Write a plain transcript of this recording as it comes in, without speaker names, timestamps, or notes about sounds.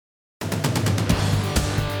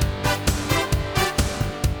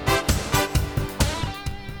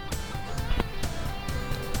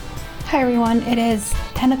Hi everyone, it is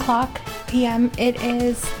 10 o'clock p.m. It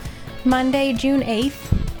is Monday, June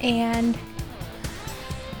 8th, and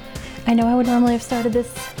I know I would normally have started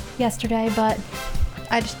this yesterday, but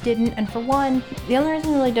I just didn't. And for one, the only reason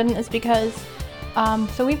I really didn't is because,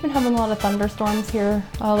 so we've been having a lot of thunderstorms here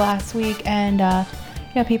last week, and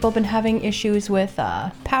people have been having issues with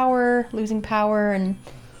power, losing power and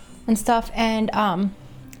stuff, and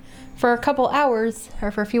for a couple hours,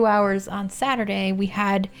 or for a few hours on Saturday, we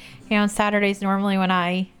had, on Saturdays normally when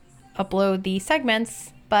I upload the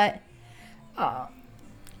segments, but I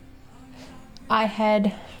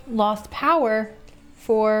had lost power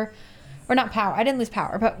or not power, I didn't lose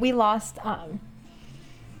power, but we lost, a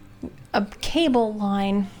cable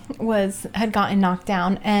line had gotten knocked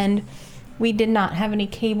down, and we did not have any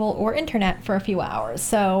cable or internet for a few hours,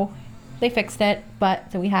 so they fixed it,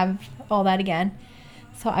 so we have all that again.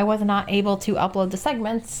 So I was not able to upload the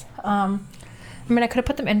segments. I could have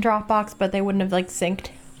put them in Dropbox, but they wouldn't have synced.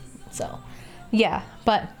 So, yeah.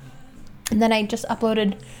 And then I just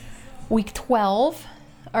uploaded week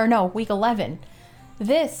 11.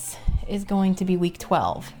 This is going to be week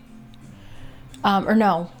 12.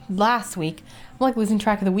 Last week. I'm losing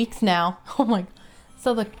track of the weeks now. Oh my.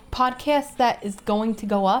 So the podcast that is going to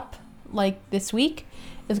go up this week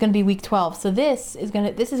is going to be week 12. So this is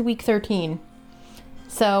week 13.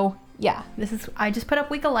 So, yeah, I just put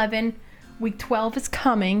up week 11, week 12 is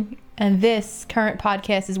coming, and this current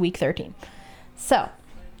podcast is week 13. So,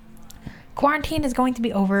 quarantine is going to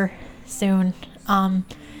be over soon.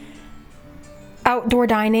 Outdoor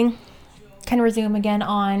dining can resume again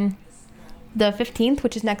on the 15th,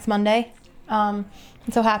 which is next Monday. I'm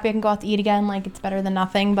so happy I can go out to eat again, it's better than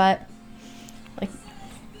nothing, but, I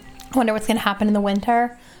wonder what's going to happen in the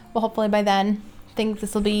winter. Well, hopefully by then,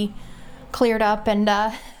 this will be cleared up, and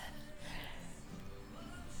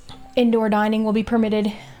indoor dining will be permitted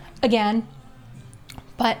again.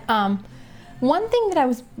 But one thing that I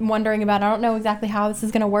was wondering about, I don't know exactly how this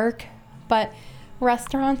is going to work, but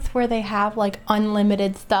restaurants where they have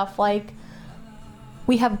unlimited stuff,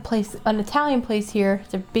 we have an Italian place here,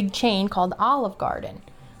 it's a big chain called Olive Garden.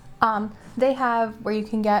 They have where you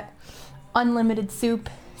can get unlimited soup,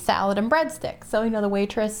 salad, and breadsticks. So the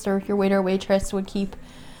waitress or your waiter or waitress would keep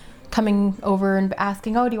coming over and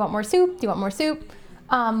asking, oh, do you want more soup? Do you want more soup?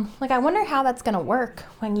 I wonder how that's going to work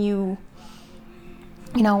when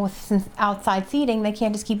since outside seating, they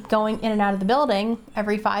can't just keep going in and out of the building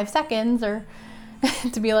every 5 seconds or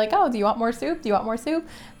to be oh, do you want more soup? Do you want more soup?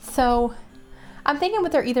 So I'm thinking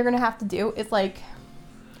what they're either going to have to do is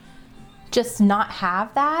just not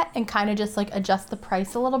have that and kind of just adjust the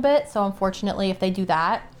price a little bit. So unfortunately, if they do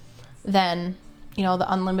that, then, the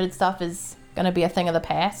unlimited stuff is going to be a thing of the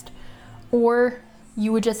past. Or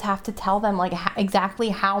you would just have to tell them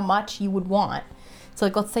exactly how much you would want. So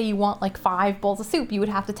let's say you want 5 bowls of soup. You would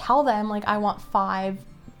have to tell them I want 5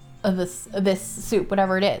 of this soup,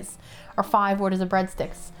 whatever it is, or 5 orders of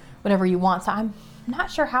breadsticks, whatever you want. So I'm not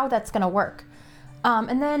sure how that's gonna work.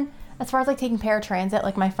 And then as far as taking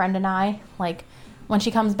paratransit, my friend and I, when she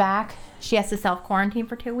comes back, she has to self-quarantine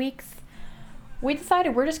for 2 weeks. We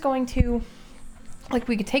decided we're just going to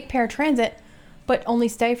we could take paratransit, but only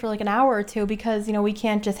stay for an hour or two because, we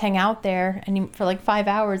can't just hang out there for 5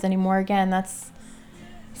 hours anymore. Again, that's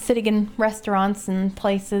sitting in restaurants and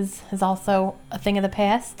places is also a thing of the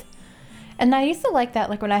past. And I used to like that.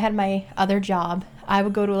 When I had my other job, I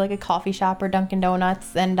would go to a coffee shop or Dunkin'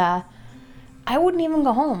 Donuts, and I wouldn't even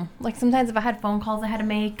go home. Sometimes if I had phone calls I had to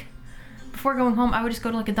make before going home, I would just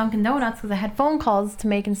go to a Dunkin' Donuts because I had phone calls to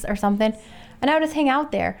make or something, and I would just hang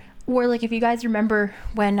out there. Or if you guys remember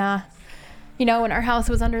when when our house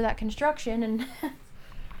was under that construction, and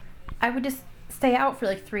I would just stay out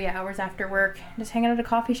for 3 hours after work, just hang out at a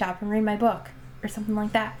coffee shop and read my book or something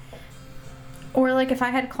like that. Or if I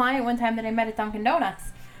had a client one time that I met at Dunkin'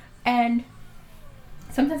 Donuts, and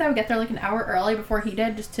sometimes I would get there an hour early before he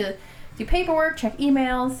did, just to do paperwork, check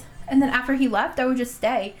emails, and then after he left, I would just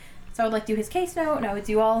stay. So I would do his case note, and I would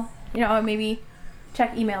do all, maybe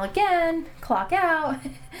check email again, clock out.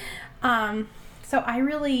 So I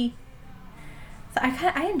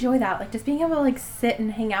enjoy that, just being able to sit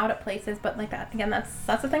and hang out at places, but that again, that's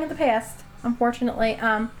a thing of the past, unfortunately.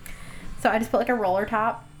 So I just put a roller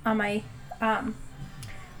top on my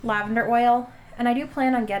lavender oil, and I do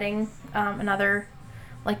plan on getting another,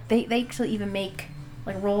 they actually even make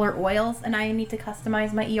roller oils, and I need to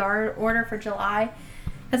customize my ER order for July,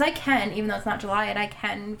 because I can, even though it's not July yet, I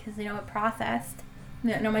can, because it processed,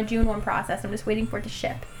 my June 1 processed, I'm just waiting for it to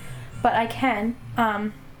ship, but I can,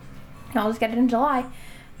 I'll just get it in July.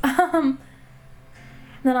 Then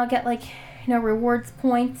I'll get rewards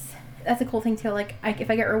points that's a cool thing too. Like if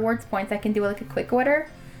I get rewards points, I can do like a quick order,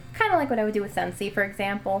 kind of like what I would do with Scentsy, for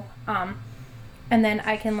example. And then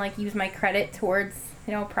I can like use my credit towards,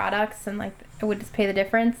 you know, products, and like I would just pay the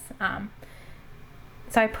difference.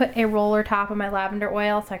 So I put a roller top on my lavender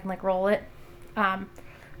oil so I can like roll it.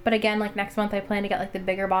 But again, like next month I plan to get like the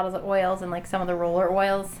bigger bottles of oils and like some of the roller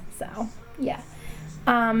oils. So yeah.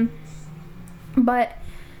 But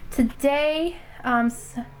today,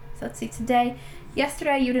 so let's see,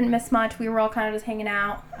 yesterday you didn't miss much. We were all kind of just hanging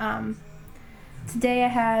out. Today I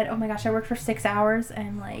had, oh my gosh, I worked for 6 hours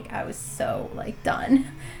and like I was so like done.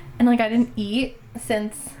 And like I didn't eat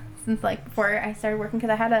since like before I started working, because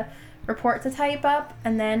I had a report to type up,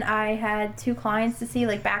 and then I had 2 clients to see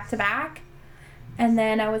like back to back. And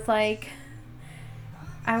then I was like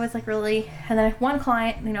really, and then one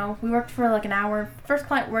client, you know, we worked for like an hour. First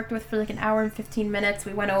client worked with for like an hour and 15 minutes.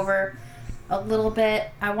 We went over a little bit.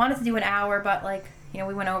 I wanted to do an hour, but like, you know,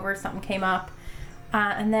 we went over, something came up.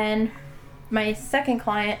 And then my second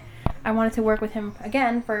client, I wanted to work with him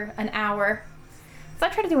again for an hour. So I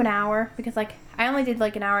tried to do an hour because like I only did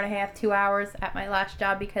like an hour and a half, 2 hours at my last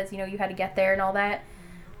job, because, you know, you had to get there and all that.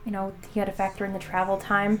 You know, you had to factor in the travel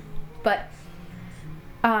time. But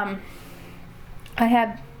I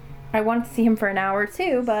wanted to see him for an hour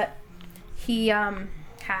too, but he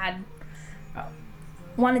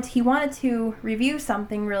wanted to review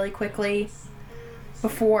something really quickly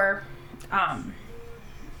before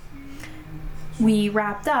we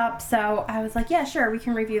wrapped up. So I was like, yeah, sure, we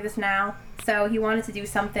can review this now. So he wanted to do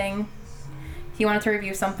something. He wanted to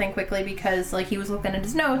review something quickly because like he was looking at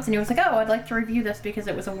his notes and he was like, oh, I'd like to review this because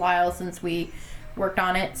it was a while since we worked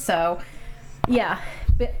on it. So yeah,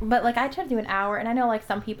 but like I try to do an hour, and I know like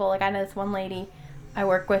some people, like I know this one lady I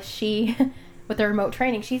work with, she with the remote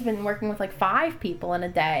training, she's been working with like 5 people in a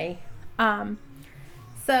day.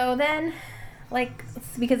 So then like,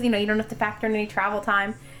 because, you know, you don't have to factor in any travel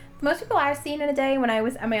time. Most people I've seen in a day when I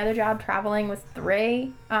was at my other job traveling was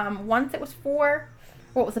 3. Once it was 4.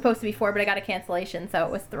 Well, it was supposed to be 4, but I got a cancellation, so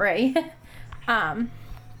it was 3.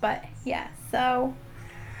 But yeah, so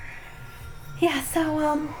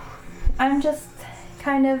I'm just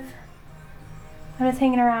kind of, I'm just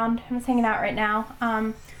hanging around. I'm just hanging out right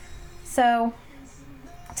now. So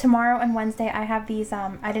tomorrow and Wednesday I have these,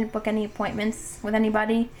 I didn't book any appointments with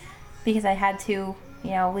anybody because I had to,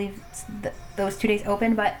 you know, leave those 2 days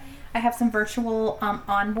open, but I have some virtual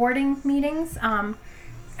onboarding meetings,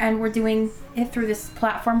 and we're doing it through this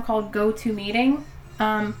platform called GoToMeeting.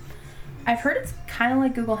 I've heard it's kind of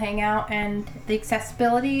like Google Hangout, and the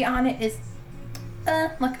accessibility on it is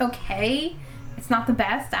like okay. It's not the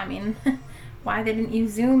best. I mean, why they didn't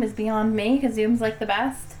use Zoom is beyond me, because Zoom's like the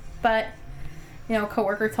best. But, you know, a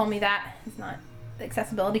coworker told me that it's not, the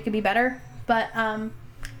accessibility could be better. But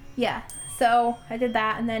yeah, so I did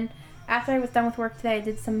that, and then after I was done with work today, I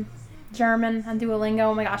did some German on Duolingo.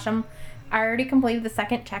 Oh my gosh, I already completed the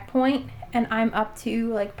 2nd checkpoint, and I'm up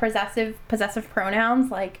to like possessive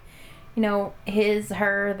pronouns, like, you know, his,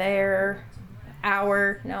 her, their,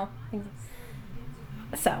 our, you know.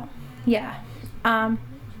 So yeah, I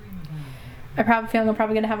probably feel I'm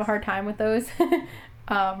probably gonna have a hard time with those.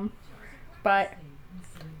 But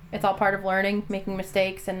it's all part of learning, making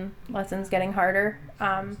mistakes, and lessons getting harder.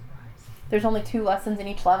 There's only 2 lessons in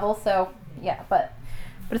each level, so yeah, but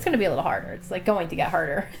it's going to be a little harder. It's like going to get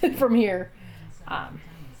harder from here,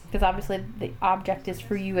 because obviously the object is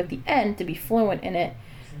for you at the end to be fluent in it.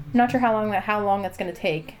 I'm not sure how long that's going to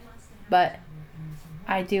take, but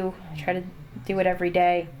I try to do it every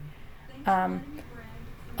day.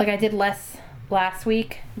 Like I did less last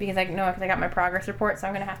week because I got my progress report, so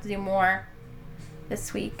I'm going to have to do more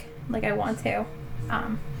this week, like I want to.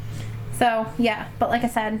 So yeah, but like I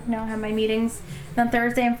said, you know, I have my meetings. Then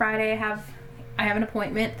Thursday and Friday I have an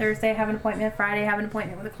appointment. Thursday I have an appointment. Friday I have an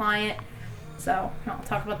appointment with a client. So I'll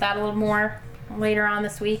talk about that a little more later on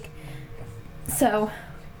this week. So,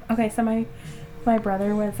 okay, so my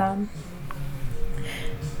brother was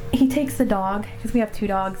he takes the dog, because we have 2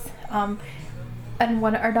 dogs. And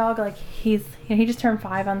our dog, like he just turned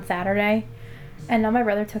 5 on Saturday, and my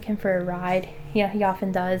brother took him for a ride. Yeah, he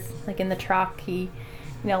often does. Like in the truck, he,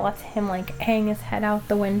 you know, lets him like hang his head out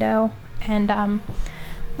the window, and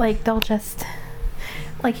like they'll just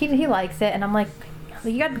like he likes it, and I'm like,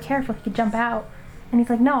 you gotta be careful, he could jump out. And he's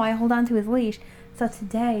like, no, I hold on to his leash. So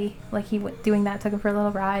today, like he went doing that, took him for a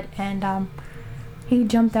little ride, and he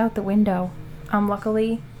jumped out the window.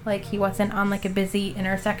 Luckily, like he wasn't on like a busy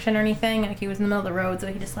intersection or anything, like he was in the middle of the road, so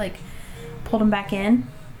he just like pulled him back in.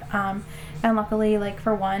 And luckily, like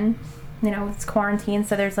for one, you know, it's quarantine,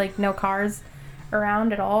 so there's like no cars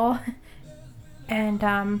around at all.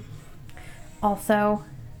 And also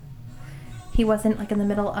he wasn't like in the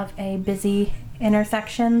middle of a busy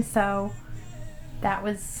intersection, so that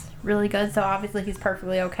was really good. So obviously he's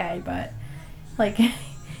perfectly okay, but like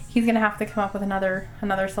he's gonna have to come up with another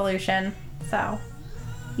solution. So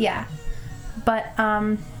yeah, but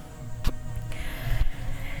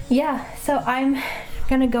yeah, so I'm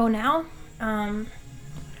gonna go now. I'm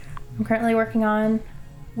currently working on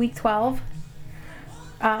week 12,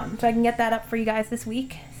 so I can get that up for you guys this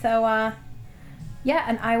week. So yeah,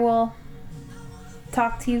 and I will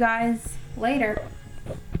talk to you guys later.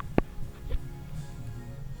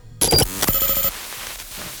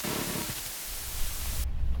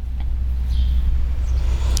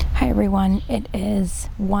 Hi everyone, it is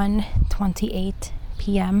 1:28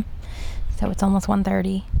 p.m. so it's almost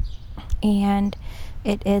 1:30, and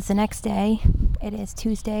it is the next day. It is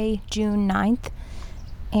Tuesday, June 9th,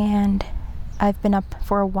 and I've been up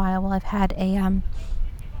for a while. I've had I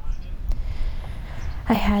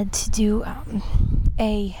had to do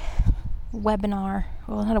a webinar.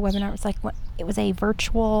 Well, not a webinar. It was a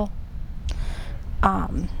virtual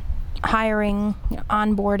hiring,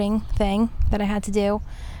 onboarding thing that I had to do,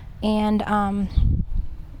 and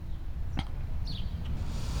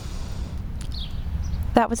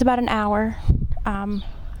that was about an hour.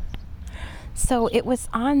 So it was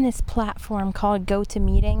on this platform called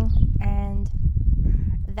GoToMeeting, and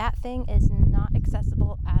that thing is not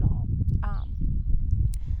accessible at all.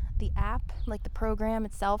 The app, like the program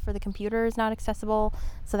itself for the computer, is not accessible,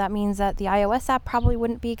 so that means that the iOS app probably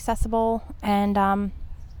wouldn't be accessible, and I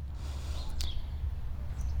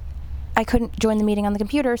couldn't join the meeting on the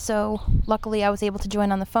computer, so luckily I was able to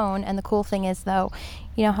join on the phone. And the cool thing is, though,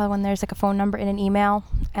 you know how when there's like a phone number in an email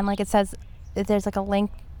and like it says there's like a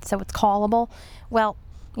link so it's callable? Well,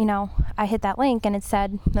 I hit that link and it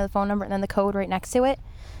said the phone number and then the code right next to it,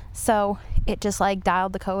 so it just like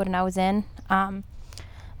dialed the code and I was in.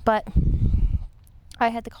 But I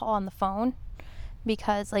had to call on the phone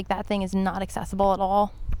because like that thing is not accessible at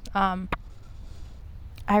all.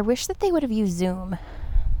 I wish that they would have used Zoom.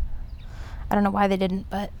 I don't know why they didn't,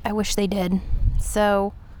 but I wish they did.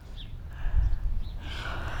 So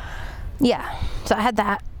yeah, so I had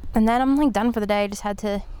that, and then I'm like done for the day. I just had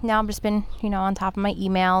to, now I've just been, on top of my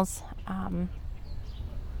emails.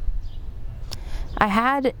 I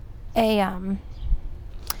had a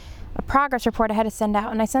progress report I had to send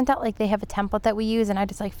out, and I sent out, like, they have a template that we use, and I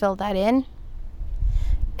just like filled that in,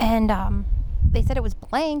 and they said it was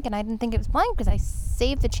blank, and I didn't think it was blank because I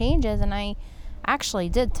saved the changes and I actually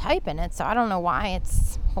did type in it, so I don't know why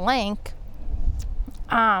it's blank.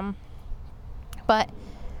 But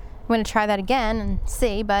I'm going to try that again and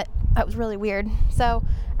see, but that was really weird. So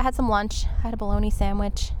I had some lunch. I had a bologna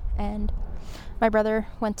sandwich, and my brother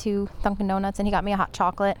went to Dunkin' Donuts and he got me a hot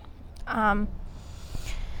chocolate.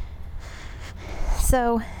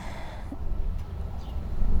 So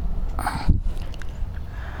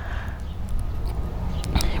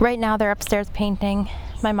right now they're upstairs painting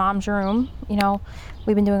my mom's room.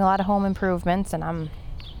 We've been doing a lot of home improvements, and I'm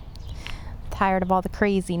tired of all the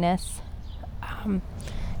craziness.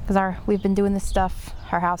 Because we've been doing this stuff.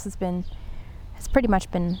 Our house has pretty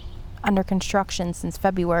much been under construction since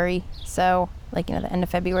February. So, the end of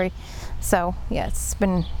February. So, yeah, it's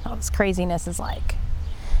been, all this craziness is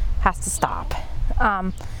has to stop.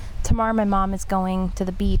 Tomorrow my mom is going to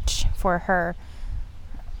the beach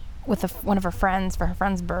with one of her friends for her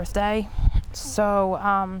friend's birthday.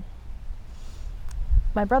 So,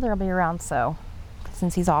 my brother will be around,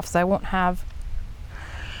 since he's off, so I won't have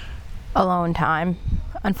alone time,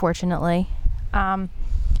 unfortunately. And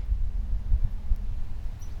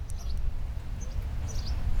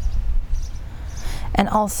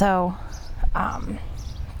also, I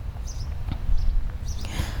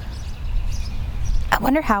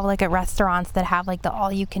wonder how, at restaurants that have, the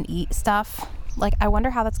all-you-can-eat stuff, I wonder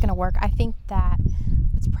how that's going to work. I think that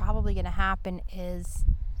what's probably going to happen is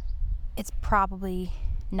it's probably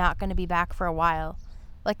not going to be back for a while.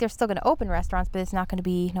 They're still going to open restaurants, but it's not going to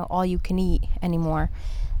be, all you can eat anymore.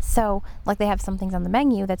 So, they have some things on the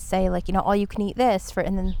menu that say, all you can eat this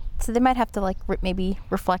and then, so they might have to, maybe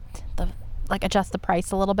reflect adjust the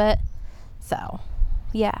price a little bit. So,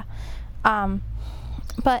 yeah.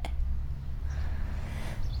 But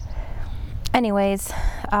anyways,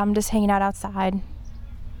 I'm just hanging out outside,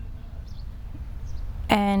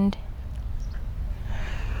 and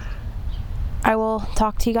I will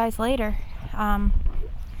talk to you guys later.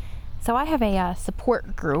 So I have a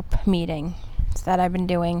support group meeting that I've been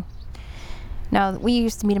doing. Now, we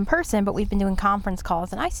used to meet in person, but we've been doing conference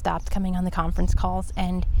calls, and I stopped coming on the conference calls,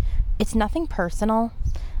 and it's nothing personal.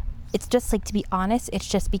 It's just, to be honest, it's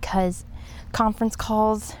just because conference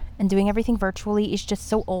calls and doing everything virtually is just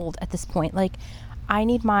so old at this point. Like, I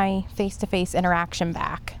need my face-to-face interaction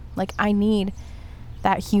back. Like, I need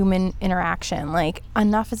that human interaction. Like,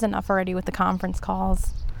 enough is enough already with the conference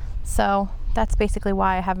calls. So that's basically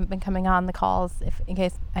why I haven't been coming on the calls, if in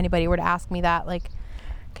case anybody were to ask me that, like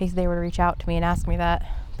in case they were to reach out to me and ask me that.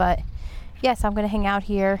 But yes, I'm going to hang out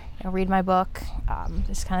here and read my book,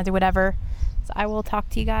 just kind of do whatever. So I will talk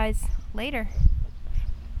to you guys later.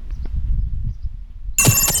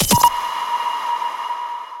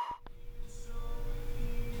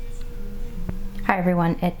 Hi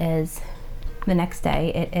everyone, it is the next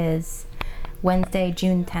day. It is Wednesday,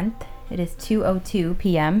 June 10th. It is 2:02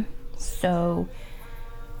 p.m. So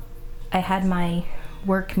I had my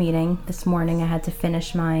work meeting this morning. I had to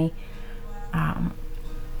finish my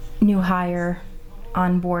new hire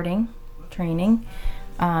onboarding training.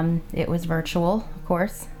 It was virtual, of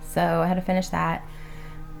course, so I had to finish that.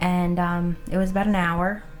 And it was about an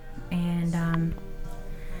hour. And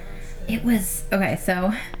it was, okay,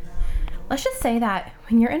 so let's just say that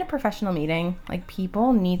when you're in a professional meeting, like,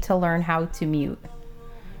 people need to learn how to mute.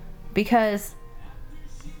 Because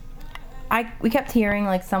we kept hearing,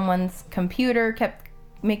 like, someone's computer kept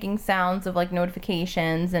making sounds of, like,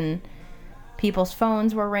 notifications, and people's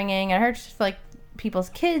phones were ringing. I heard just, like, people's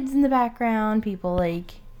kids in the background. People,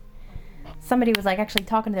 like, somebody was, like, actually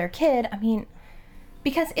talking to their kid. I mean,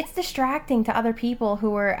 because it's distracting to other people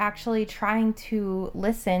who are actually trying to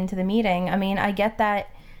listen to the meeting. I mean, I get that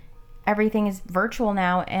everything is virtual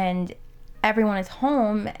now and everyone is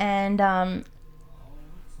home, and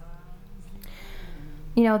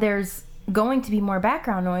you know, there's going to be more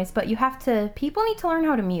background noise, but people need to learn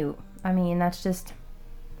how to mute. I mean, that's just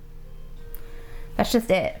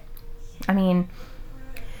it. I mean,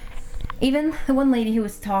 even the one lady who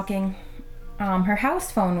was talking, her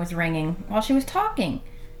house phone was ringing while she was talking,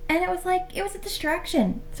 and it was a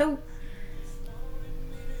distraction. So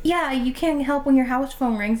yeah, you can't help when your house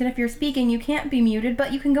phone rings, and if you're speaking, you can't be muted,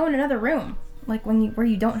 but you can go in another room, like where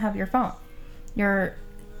you don't have your phone.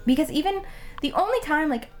 Because even the only time,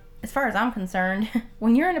 like, as far as I'm concerned,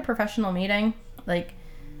 when you're in a professional meeting, like,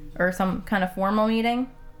 or some kind of formal meeting,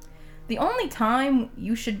 the only time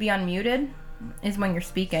you should be unmuted is when you're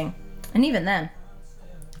speaking. And even then,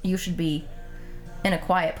 you should be in a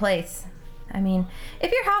quiet place. I mean,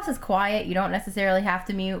 if your house is quiet, you don't necessarily have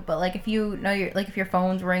to mute, but, like, if you know if your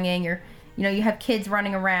phone's ringing, you have kids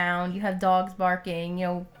running around, you have dogs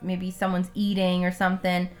barking, maybe someone's eating or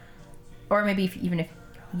something, or maybe even if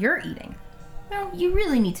you're eating, you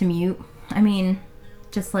really need to mute. I mean,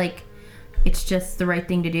 just like, it's just the right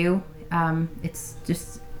thing to do. It's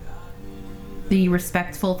just the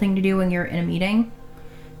respectful thing to do when you're in a meeting,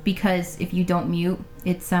 because if you don't mute,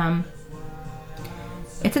 it's a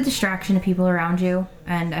distraction to people around you.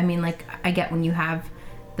 And I mean, like, I get when you have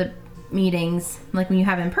the meetings, like when you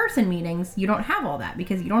have in-person meetings, you don't have all that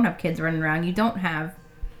because you don't have kids running around. You don't have,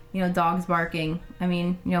 dogs barking. I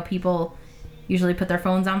mean, people usually put their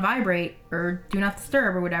phones on vibrate or do not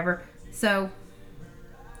disturb or whatever. So,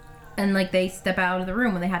 and, like, they step out of the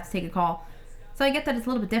room when they have to take a call. So I get that it's a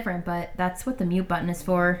little bit different, but that's what the mute button is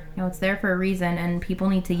for. It's there for a reason, and people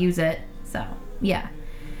need to use it. So, yeah.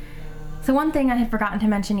 So one thing I had forgotten to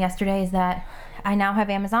mention yesterday is that I now have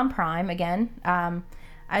Amazon Prime again.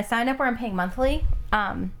 I signed up where I'm paying monthly.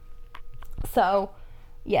 So,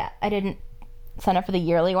 yeah, I didn't sign up for the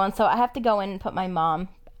yearly one. So I have to go in and put my mom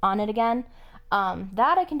on it again.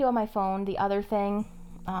 That I can do on my phone. The other thing,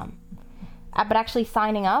 but actually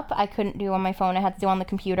signing up, I couldn't do on my phone. I had to do on the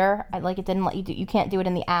computer. It didn't let you do. You can't do it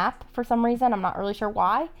in the app for some reason. I'm not really sure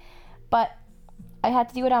why, but I had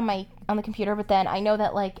to do it on the computer. But then I know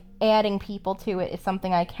that, like, adding people to it is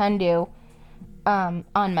something I can do on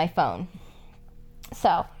my phone.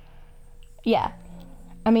 So, yeah.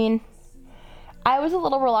 I mean, I was a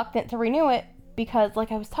little reluctant to renew it because,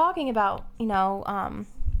 like I was talking about,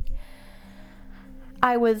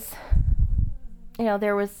 I was,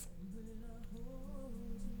 there was,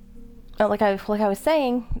 like I was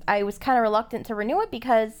saying, I was kind of reluctant to renew it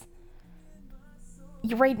because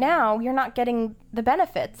right now you're not getting the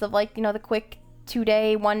benefits of, like, the quick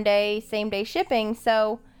 2-day, 1-day, same-day shipping.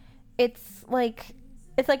 So it's like,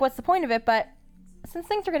 what's the point of it? But since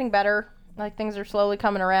things are getting better, like, things are slowly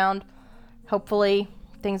coming around, hopefully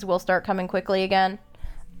things will start coming quickly again.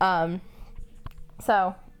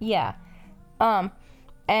 So, yeah.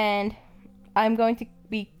 And I'm going to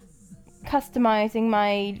be customizing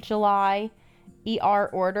my July ER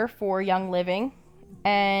order for Young Living.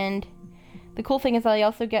 And the cool thing is I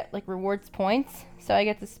also get, like, rewards points. So I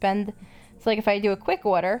get to spend, so, like, if I do a quick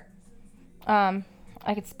order,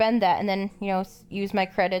 I could spend that and then, use my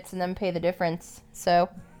credits and then pay the difference. So,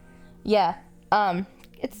 Yeah.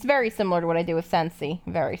 It's very similar to what I do with Scentsy.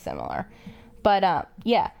 Very similar. But,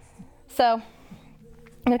 yeah. So, I'm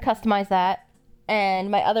going to customize that.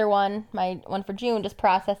 And my other one, my one for June, just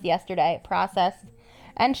processed yesterday. Processed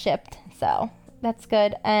and shipped. So, that's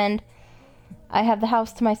good. And I have the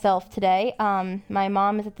house to myself today. My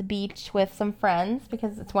mom is at the beach with some friends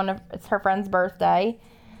because it's her friend's birthday.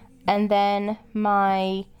 And then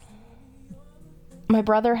my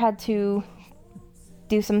brother had to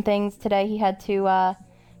do some things today. He had to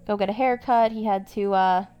go get a haircut. He had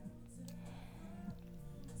to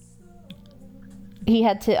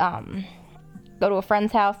go to a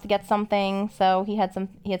friend's house to get something. So he had some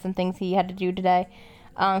things he had to do today.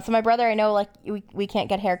 So my brother, I know, like, we can't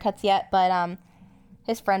get haircuts yet, but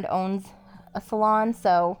his friend owns a salon.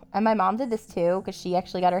 So, and my mom did this too, because she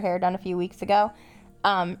actually got her hair done a few weeks ago.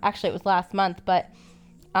 Actually, it was last month, but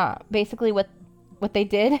basically what they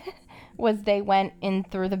did was they went in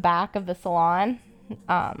through the back of the salon,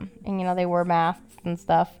 and they wore masks and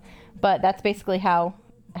stuff. But that's basically how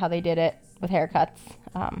they did it with haircuts.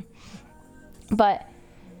 But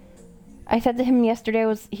I said to him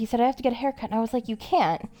yesterday, he said, I have to get a haircut. And I was like, you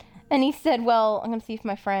can't. And he said, well, I'm going to see if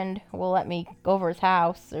my friend will let me go over his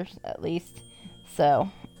house, or at least. So,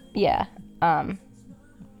 yeah.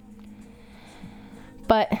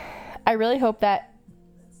 But I really hope that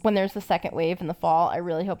when there's the second wave in the fall, I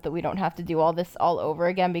really hope that we don't have to do all this all over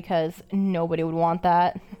again, because nobody would want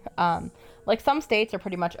that. Like, some states are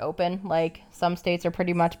pretty much open. Like, some states are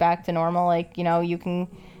pretty much back to normal. Like, you can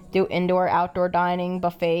do indoor, outdoor dining,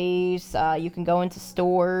 buffets. You can go into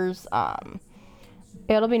stores.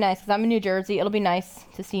 It'll be nice, because I'm in New Jersey. It'll be nice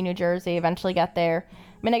to see New Jersey eventually get there. I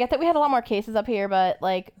mean, I get that we had a lot more cases up here, but,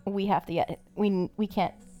 like, we have to get it. We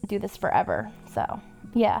can't do this forever. So,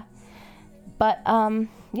 yeah. But,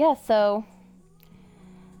 yeah, so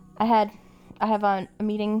I have a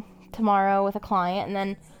meeting tomorrow with a client, and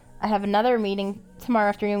then I have another meeting tomorrow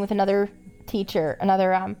afternoon with another teacher,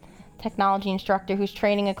 another technology instructor who's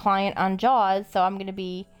training a client on JAWS. So I'm going to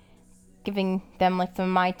be giving them, like, some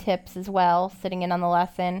of my tips as well, sitting in on the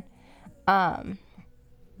lesson.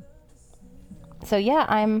 So yeah,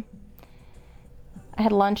 I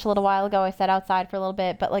had lunch a little while ago. I sat outside for a little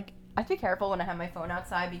bit, but, like, I have to be careful when I have my phone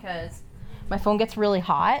outside, because my phone gets really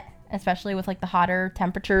hot, especially with, like, the hotter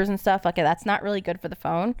temperatures and stuff. Like, that's not really good for the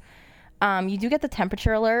phone. You do get the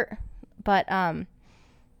temperature alert, but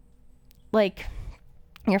like,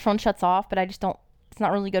 your phone shuts off, but it's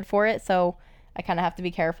not really good for it, so I kind of have to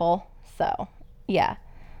be careful. So, yeah.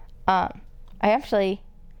 I actually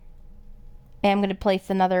am going to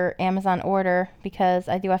place another Amazon order, because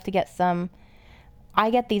I do have to get I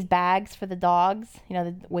get these bags for the dogs,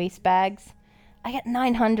 the waste bags. I get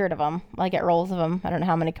 900 of them. I get rolls of them. I don't know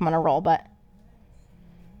how many come on a roll, but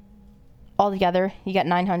altogether, you get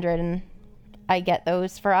 900, and I get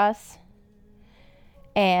those for us.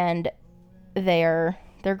 And they're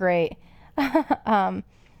great.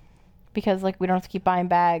 Because, like, we don't have to keep buying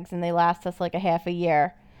bags, and they last us like a half a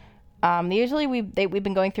year. Usually we've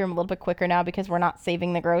been going through them a little bit quicker now, because we're not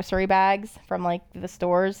saving the grocery bags from, like, the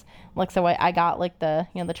stores. Like, so I got, like, the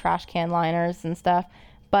the trash can liners and stuff.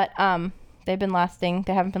 But they've been lasting.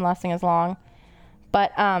 They haven't been lasting as long.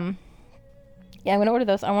 But yeah, I'm gonna order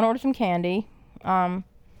those. I want to order some candy. And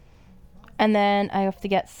then I have to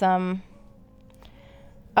get some.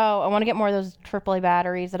 Oh, I want to get more of those AAA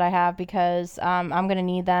batteries that I have, because I'm going to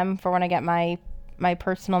need them for when I get my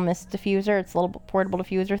personal mist diffuser. It's a little portable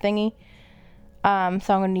diffuser thingy.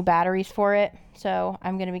 So I'm going to need batteries for it. So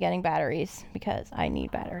I'm going to be getting batteries, because I need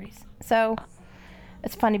batteries. So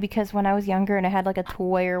it's funny, because when I was younger and I had, like, a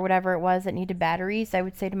toy or whatever it was that needed batteries, I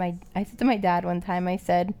said to my dad one time, I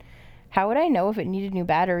said, how would I know if it needed new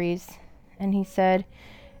batteries? And he said,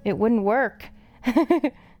 it wouldn't work.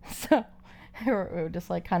 So, or it would just,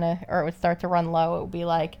 like, or it would start to run low. It would be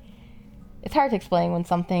like, it's hard to explain when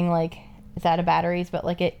something, like, is out of batteries, but,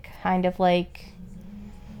 like, it kind of, like,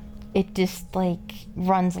 it just, like,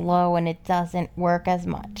 runs low and it doesn't work as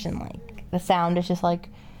much, and, like, the sound is just, like,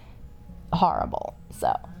 horrible.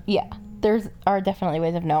 So, yeah, are definitely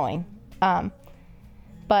ways of knowing.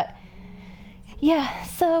 But yeah,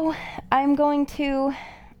 so I'm going to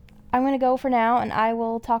go for now, and I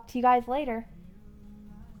will talk to you guys later.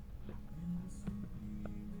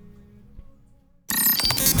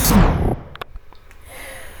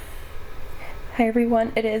 Hi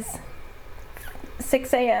everyone, it is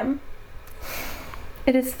 6 a.m.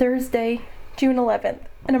 It is Thursday, June 11th,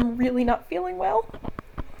 and I'm really not feeling well.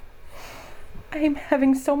 I am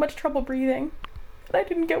having so much trouble breathing, and I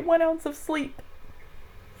didn't get 1 ounce of sleep.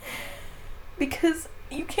 Because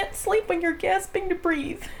you can't sleep when you're gasping to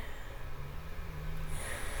breathe.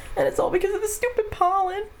 And it's all because of the stupid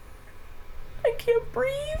pollen. I can't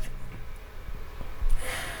breathe.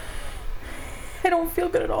 I don't feel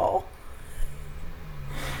good at all.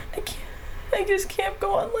 I just can't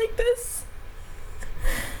go on like this.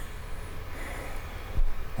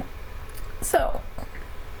 So,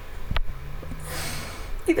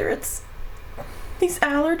 either it's these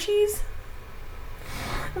allergies,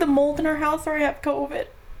 the mold in our house, or I have COVID.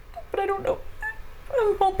 But I don't know.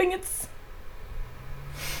 I'm hoping it's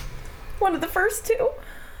one of the first two.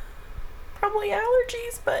 Probably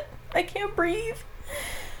allergies, but I can't breathe.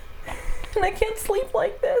 And I can't sleep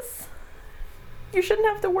like this. You shouldn't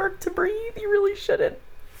have to work to breathe. You really shouldn't.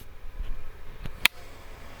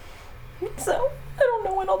 So, I don't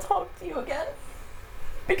know when I'll talk to you again.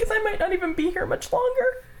 Because I might not even be here much longer.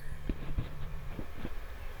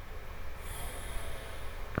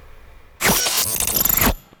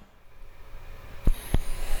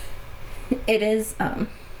 It is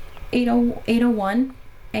 8:01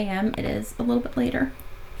 a.m. It is a little bit later.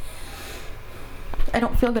 I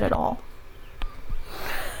don't feel good at all.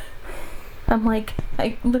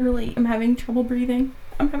 I literally am having trouble breathing.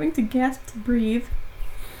 I'm having to gasp to breathe.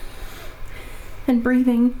 And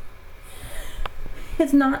breathing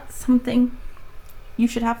is not something you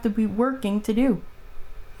should have to be working to do.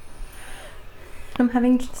 I'm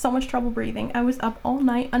having so much trouble breathing. I was up all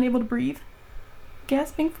night, unable to breathe,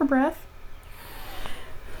 gasping for breath.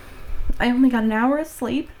 I only got an hour of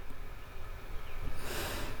sleep.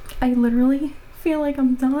 I literally feel like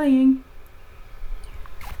I'm dying.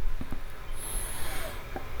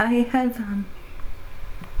 I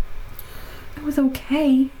was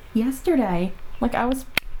okay yesterday. I was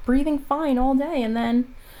breathing fine all day, and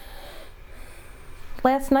then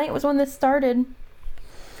last night was when this started.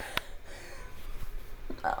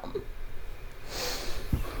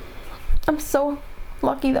 I'm so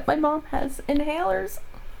lucky that my mom has inhalers.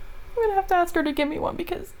 I'm gonna have to ask her to give me one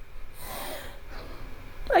because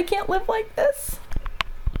I can't live like this.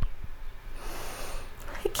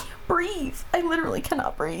 I can't breathe. I literally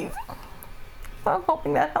cannot breathe. I'm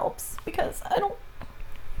hoping that helps because I don't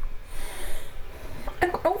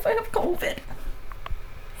know if I have COVID.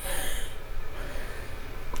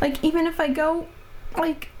 Even if I go,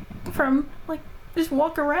 from, just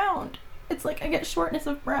walk around, it's I get shortness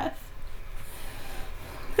of breath.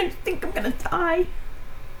 I think I'm gonna die.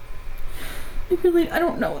 I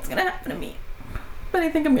don't know what's gonna happen to me, but I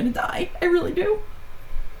think I'm gonna die. I really do.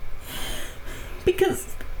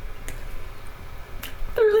 Because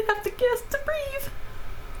I really have to gasp to breathe.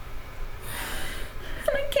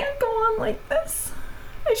 And I can't go on like this.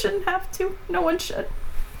 I shouldn't have to. No one should.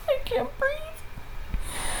 I can't breathe.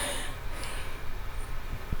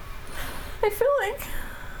 I feel like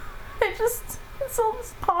it's all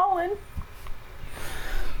this pollen.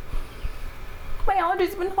 My allergies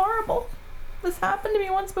have been horrible. This happened to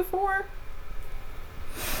me once before.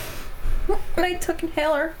 And I took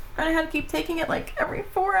inhaler, and I had to keep taking it every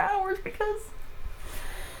 4 hours because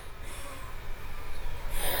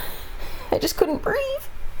I just couldn't breathe.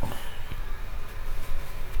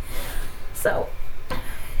 So,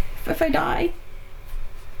 if I die,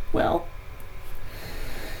 well,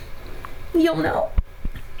 you'll know.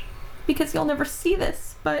 Because you'll never see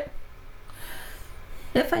this, but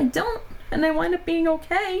if I don't, and I wind up being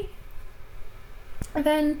okay,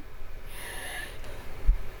 then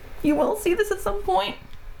you will see this at some point.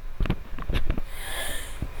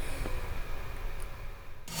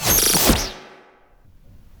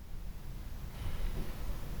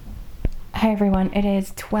 Hi everyone, it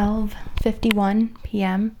is 12:51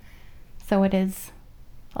 p.m. so it is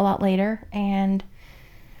a lot later, and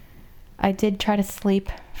I did try to sleep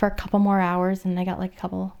for a couple more hours, and I got a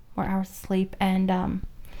couple more hours of sleep, and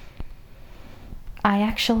I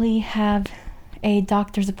actually have a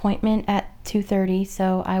doctor's appointment at 2:30,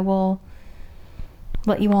 so I will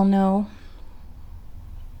let you all know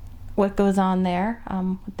what goes on there,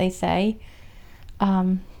 what they say.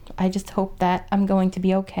 I just hope that I'm going to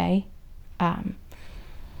be okay. I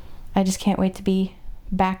just can't wait to be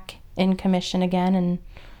back in commission again and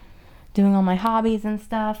doing all my hobbies and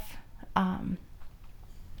stuff. I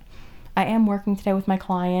am working today with my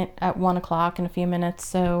client at 1 o'clock in a few minutes,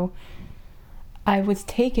 so I've been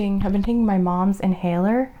taking my mom's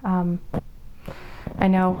inhaler. I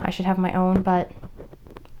know I should have my own, but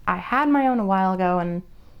I had my own a while ago and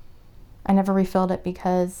I never refilled it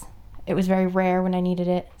because it was very rare when I needed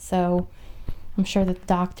it. So I'm sure that the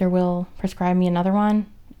doctor will prescribe me another one,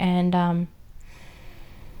 and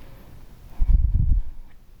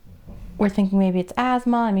we're thinking maybe it's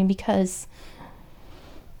asthma. because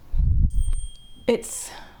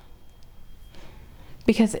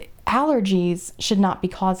because allergies should not be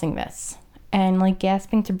causing this. And like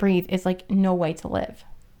gasping to breathe is like no way to live.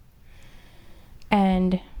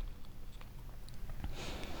 And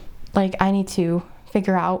like I need to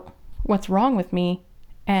figure out what's wrong with me.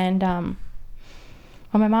 And when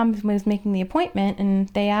my mom was making the appointment and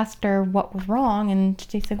they asked her what was wrong, and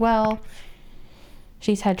she said, well,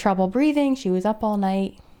 she's had trouble breathing. She was up all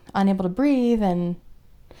night, unable to breathe. And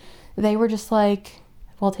they were just like,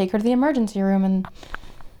 well, take her to the emergency room. And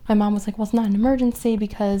my mom was like, well, it's not an emergency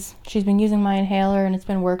because she's been using my inhaler and it's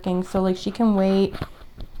been working. So like she can wait.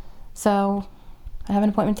 So I have an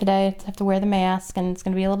appointment today. I have to wear the mask and it's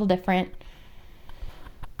going to be a little different.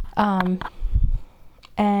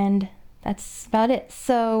 And that's about it.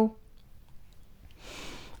 So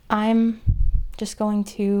I'm just going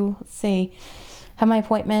to, let's see, have my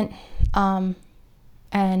appointment,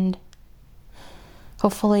 and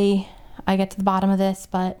hopefully I get to the bottom of this.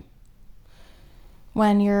 But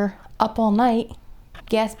when you're up all night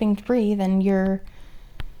gasping to breathe and you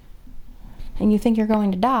think you're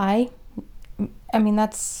going to die, I mean,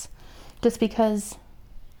 that's just because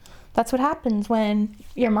that's what happens when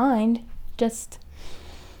your mind just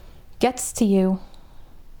gets to you.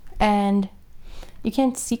 And you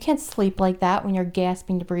can't sleep like that when you're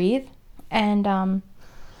gasping to breathe. And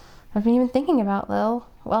I've been even thinking about, well,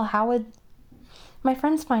 how would my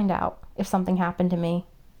friends find out if something happened to me?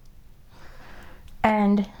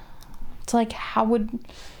 And it's like, how would,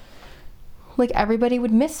 like, everybody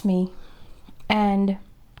would miss me. And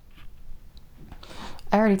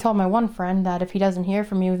I already told my one friend that if he doesn't hear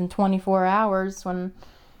from me within 24 hours when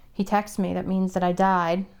he texts me, that means that I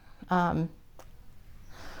died.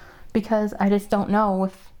 Because I just don't know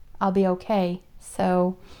if I'll be okay.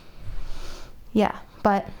 So yeah,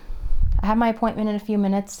 but I have my appointment in a few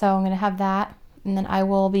minutes, so I'm going to have that. And then I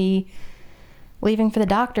will be leaving for the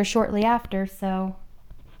doctor shortly after. So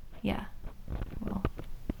yeah, we'll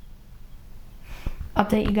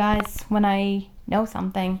update you guys when I know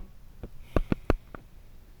something.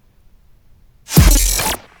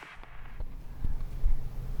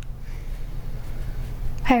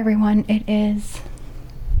 Hi everyone, it is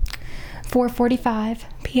 4:45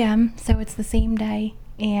 p.m. so it's the same day,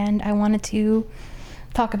 and I wanted to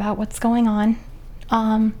talk about what's going on.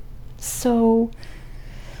 So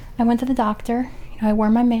I went to the doctor. I wore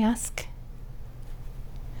my mask,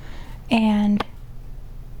 and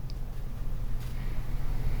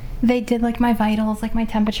they did like my vitals, like my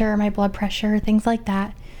temperature, my blood pressure, things like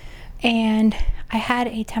that. And I had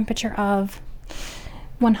a temperature of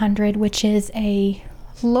 100, which is a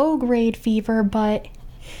low-grade fever, but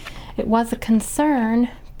it was a concern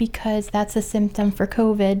because that's a symptom for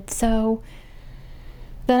COVID. So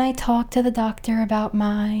then I talked to the doctor about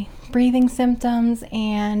my breathing symptoms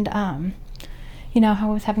and, how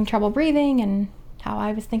I was having trouble breathing and how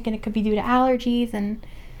I was thinking it could be due to allergies. And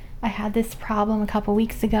I had this problem a couple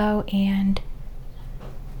weeks ago, and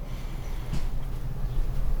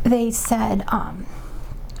they said, a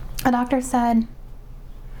doctor said,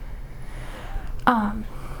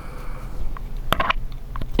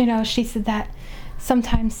 she said that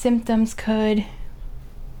sometimes symptoms could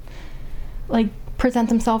like present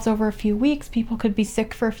themselves over a few weeks. People could be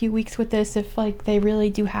sick for a few weeks with this if like they really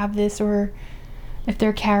do have this or if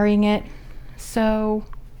they're carrying it. So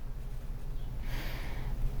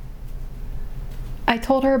I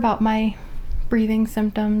told her about my breathing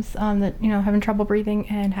symptoms, that, having trouble breathing,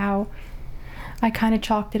 and how I kind of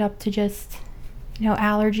chalked it up to just,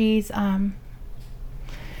 allergies.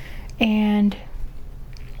 And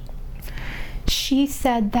she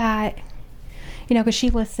said that, because she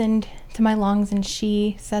listened to my lungs, and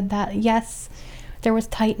she said that, yes, there was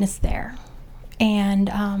tightness there.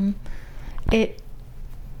 And it,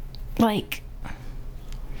 like,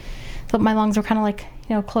 so my lungs were kind of like,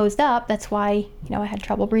 closed up. That's why, I had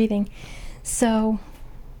trouble breathing. So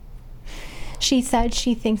she said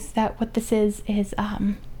she thinks that what this is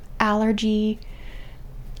allergy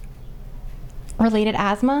related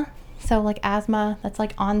asthma. So like asthma that's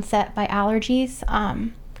like onset by allergies.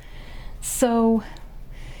 So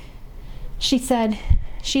she said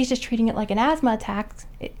she's just treating it like an asthma attack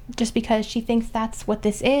just because she thinks that's what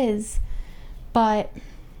this is. But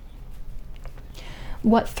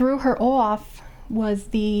what threw her off was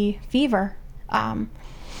the fever, the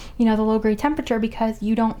low grade temperature, because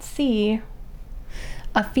you don't see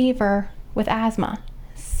a fever with asthma.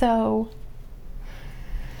 So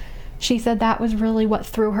she said that was really what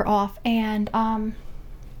threw her off. And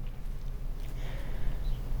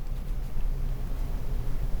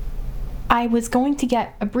I was going to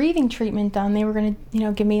get a breathing treatment done. They were going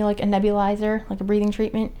to, give me like a nebulizer, like a breathing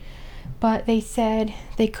treatment. But they said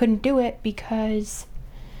they couldn't do it because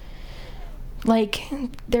like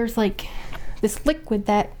there's like this liquid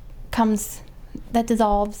that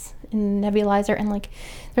dissolves in the nebulizer, and like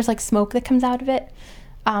there's like smoke that comes out of it.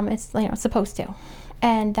 It's, you know, it's supposed to,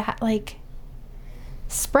 and that like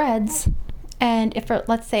spreads. And if,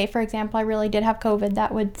 let's say, for example, I really did have COVID,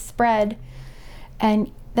 that would spread,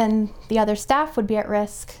 and then the other staff would be at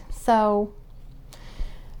risk. So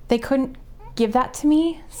they couldn't give that to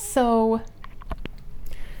me. So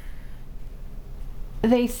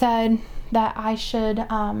they said that I should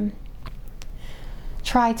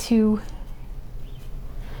try to,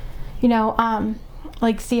 you know,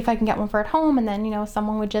 like see if I can get one for at home, and then, you know,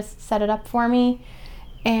 someone would just set it up for me,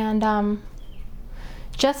 and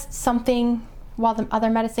just something while the other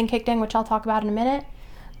medicine kicked in, which I'll talk about in a minute.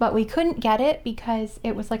 But we couldn't get it because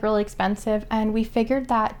it was like really expensive, and we figured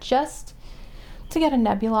that just to get a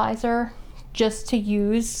nebulizer just to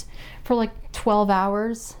use for like 12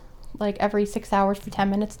 hours, like every 6 hours for 10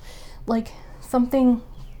 minutes, like something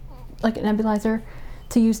like a nebulizer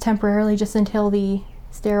to use temporarily just until the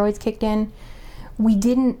steroids kicked in, we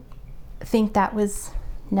didn't think that was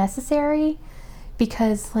necessary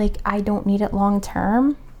because like I don't need it long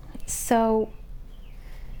term. So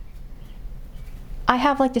I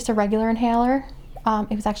have like just a regular inhaler.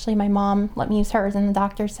 It was actually my mom let me use hers, and the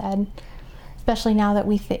doctor said, especially now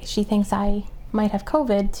that she thinks I might have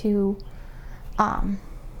COVID, to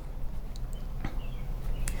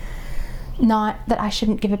not that I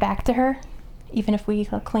shouldn't give it back to her, even if we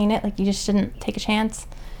clean it. Like, you just shouldn't take a chance.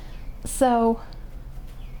 So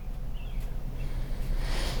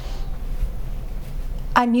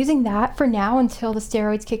I'm using that for now until the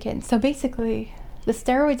steroids kick in. So basically, the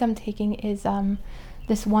steroids I'm taking is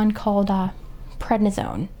this one called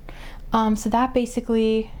prednisone. So that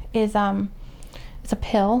basically is it's a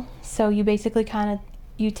pill. So you basically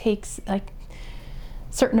you take like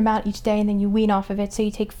certain amount each day, and then you wean off of it. So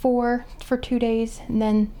you take 4 for 2 days, and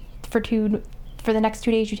then for the next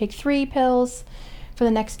 2 days you take 3 pills. For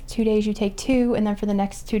the next 2 days you take 2, and then for the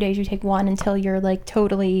next 2 days you take 1 until you're like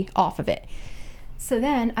totally off of it. So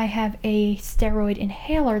then I have a steroid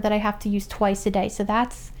inhaler that I have to use twice a day. So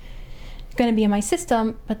that's going to be in my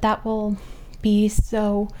system, but that will be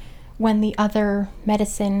so when the other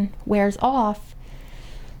medicine wears off,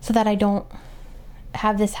 so that I don't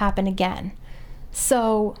have this happen again.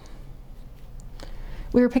 So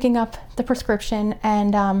we were picking up the prescription,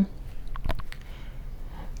 and I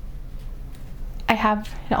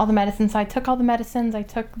have all the medicines. So I took all the medicines. I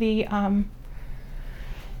took the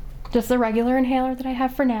just the regular inhaler that I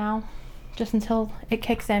have for now, just until it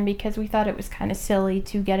kicks in, because we thought it was kind of silly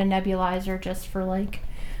to get a nebulizer just for like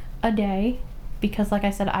a day, because like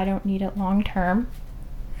I said, I don't need it long term.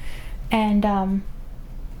 And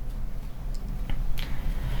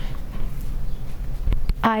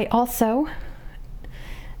I also,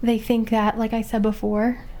 they think that, like I said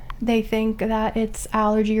before, they think that it's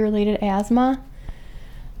allergy related asthma,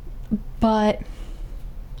 but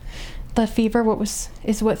the fever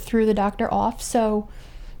is what threw the doctor off. So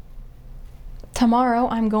tomorrow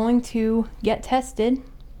I'm going to get tested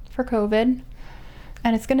for COVID,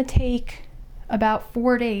 and it's going to take about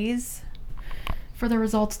 4 days for the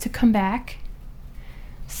results to come back.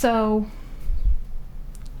 So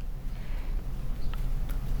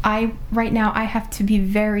right now I have to be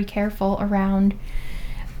very careful around,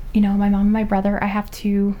 you know, my mom and my brother. I have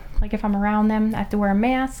to, like, if I'm around them, I have to wear a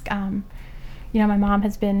mask. You know, my mom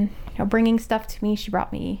has been, you know, bringing stuff to me. She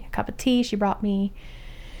brought me a cup of tea. She brought me,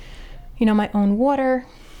 you know, my own water.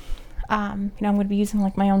 You know, I'm going to be using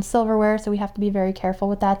like my own silverware, so we have to be very careful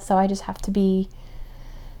with that. So I just have to be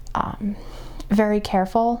very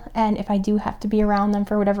careful. And if I do have to be around them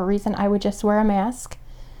for whatever reason, I would just wear a mask.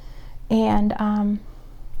 And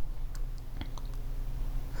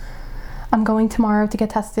I'm going tomorrow to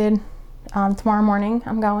get tested. Tomorrow morning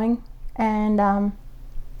I'm going, and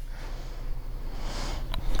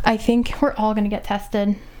I think we're all going to get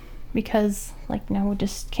tested because, like, you know, it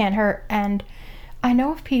just can't hurt. And I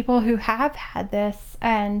know of people who have had this,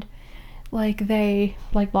 and like they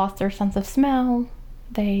like lost their sense of smell.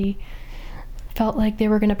 They felt like they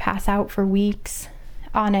were going to pass out for weeks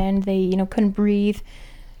on end. They, you know, couldn't breathe.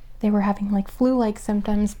 They were having like flu-like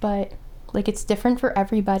symptoms, but like it's different for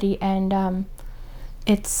everybody. And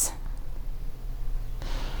it's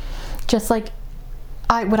just like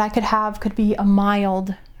what I could have could be a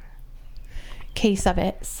mild case of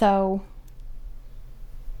it. So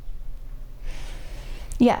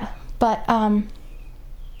yeah, but I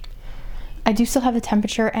do still have the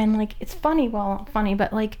temperature, and like it's funny, well, not funny,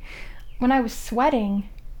 but like when I was sweating,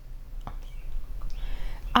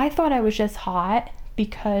 I thought I was just hot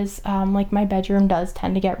because like my bedroom does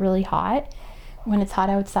tend to get really hot when it's hot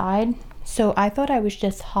outside, So I thought I was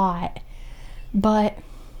just hot, but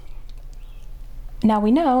now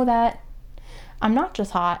we know that I'm not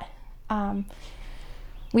just hot.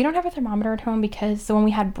 We don't have a thermometer at home because the one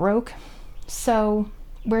we had broke. So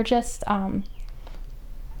we're just, my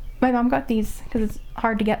mom got these because it's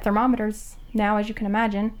hard to get thermometers now, as you can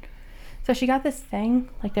imagine. So she got this thing,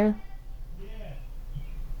 like they're,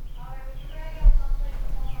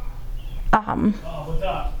 what's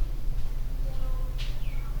up?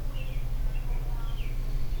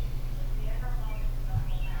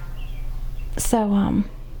 so,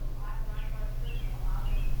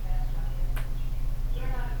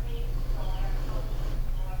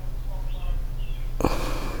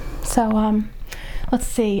 let's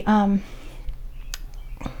see,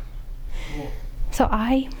 so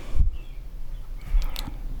I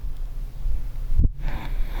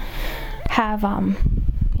have,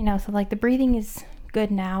 so like the breathing is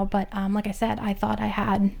good now, but like I said, I thought I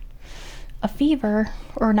had a fever,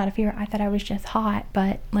 or not a fever, I thought I was just hot,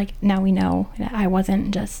 but like now we know that I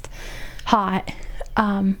wasn't just hot.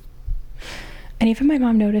 And even my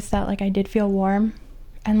mom noticed that like I did feel warm,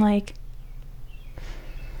 and like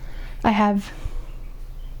I have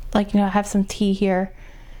like, I have some tea here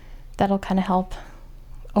that'll kind of help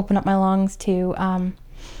open up my lungs too,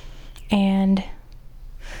 and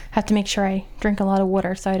have to make sure I drink a lot of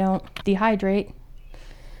water so I don't dehydrate.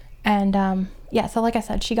 And yeah, so like I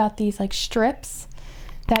said, she got these like strips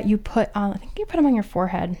that you put on, I think you put them on your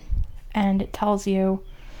forehead, and it tells you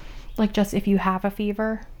like just if you have a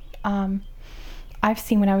fever. I've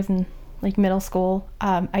seen when I was in like middle school,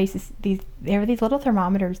 I used to there were these little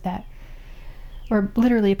thermometers that were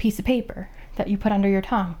literally a piece of paper that you put under your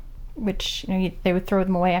tongue, which they would throw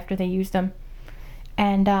them away after they used them,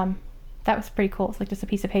 and that was pretty cool. It's like just a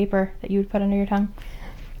piece of paper that you would put under your tongue.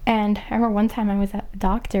 And I remember one time I was at the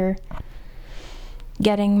doctor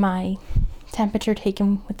getting my temperature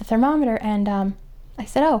taken with the thermometer, and I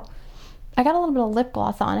said, oh, I got a little bit of lip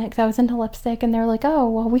gloss on it because I was into lipstick, and they're like, oh,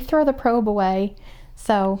 well, we throw the probe away.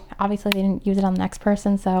 So obviously they didn't use it on the next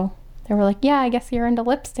person, so they were like, yeah, I guess you're into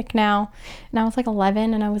lipstick now. And I was like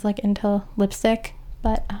 11 and I was like into lipstick,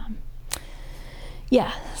 but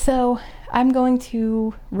yeah, so I'm going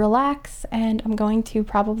to relax, and I'm going to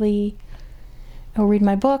probably read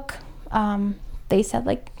my book. They said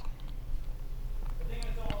like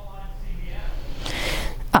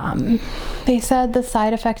they said the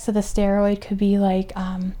side effects of the steroid could be like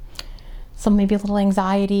some maybe a little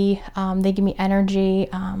anxiety. They give me energy,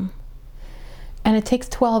 and it takes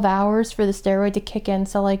 12 hours for the steroid to kick in.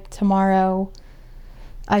 So like tomorrow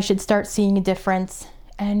I should start seeing a difference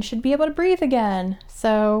and should be able to breathe again.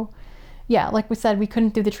 So yeah, like we said, we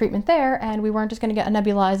couldn't do the treatment there, and we weren't just going to get a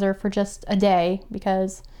nebulizer for just a day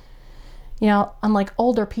because, unlike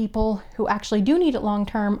older people who actually do need it long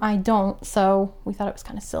term, I don't. So we thought it was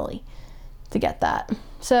kind of silly to get that.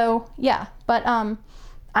 So yeah, but I'm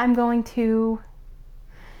just going to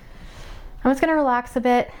relax a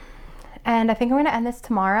bit, and I think I'm going to end this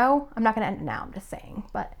tomorrow. I'm not going to end it now, I'm just saying,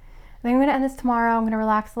 but I think I'm going to end this tomorrow. I'm going to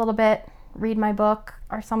relax a little bit, read my book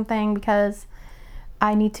or something, because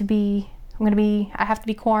I have to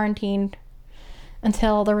be quarantined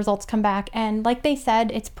until the results come back. And like they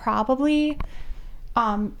said, it's probably,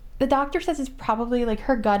 the doctor says it's probably like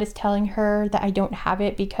her gut is telling her that I don't have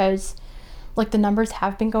it because like the numbers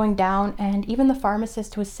have been going down. And even the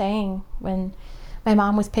pharmacist was saying when my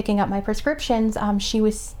mom was picking up my prescriptions, she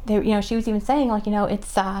was even saying like,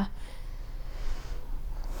 it's, a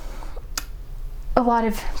lot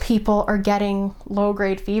of people are getting low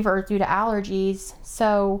grade fever due to allergies.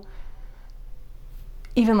 So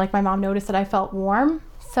even like my mom noticed that I felt warm.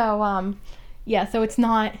 So yeah, so it's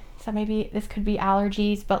not, so maybe this could be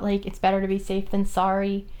allergies, but like it's better to be safe than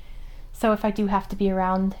sorry. So if I do have to be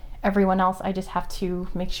around everyone else, I just have to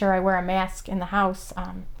make sure I wear a mask in the house.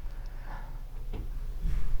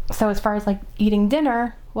 So as far as like eating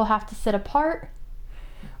dinner, we'll have to sit apart,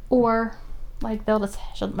 or like they'll just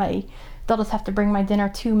have to bring my dinner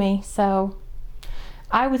to me. So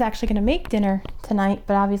I was actually going to make dinner tonight,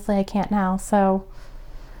 but obviously I can't now. So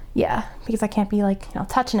yeah, because I can't be like,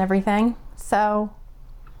 touching everything. So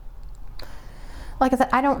like I said,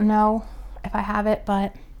 I don't know if I have it,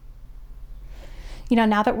 but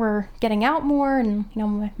now that we're getting out more, and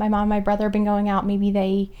my mom and my brother have been going out, maybe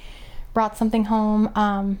they brought something home.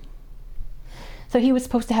 So he was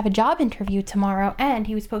supposed to have a job interview tomorrow, and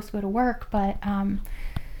he was supposed to go to work, but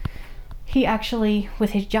he actually,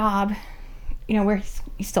 with his job, where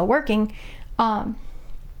he's still working,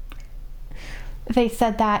 they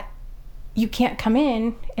said that you can't come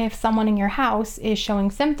in if someone in your house is showing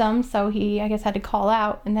symptoms. So he, I guess, had to call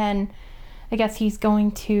out, and then I guess he's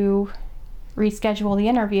going to reschedule the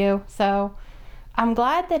interview. So I'm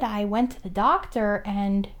glad that I went to the doctor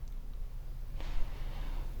and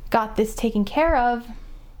got this taken care of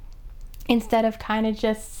instead of kind of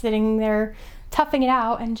just sitting there toughing it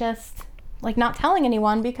out and just like not telling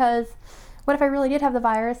anyone, because what if I really did have the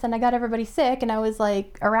virus and I got everybody sick and I was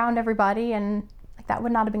like around everybody, and like that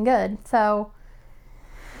would not have been good. So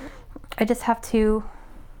I just have to,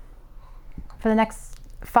 for the next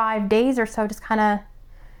 5 days or so, just kind of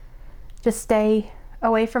just stay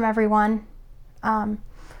away from everyone.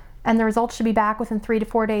 And the results should be back within 3 to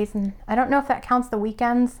 4 days. And I don't know if that counts the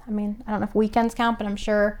weekends. I mean, I don't know if weekends count, but I'm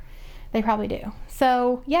sure they probably do.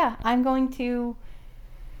 So yeah, I'm going to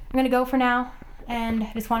go for now. And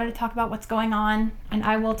I just wanted to talk about what's going on. And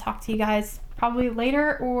I will talk to you guys probably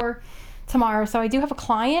later or tomorrow. So I do have a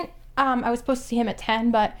client. I was supposed to see him at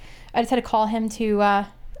 10, but I just had to call him to, I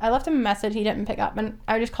left him a message. He didn't pick up. And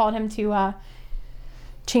I just called him to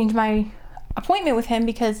change my appointment with him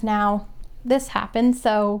because now this happened.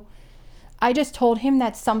 So I just told him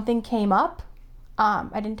that something came up. I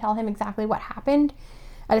didn't tell him exactly what happened.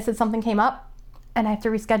 I just said something came up and I have to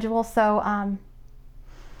reschedule. So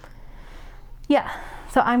yeah,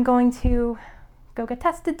 so I'm going to go get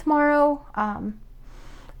tested tomorrow.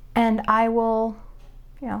 And I will,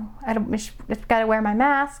 I just gotta wear my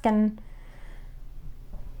mask, and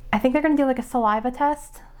I think they're gonna do like a saliva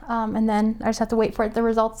test. And then I just have to wait for the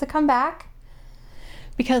results to come back,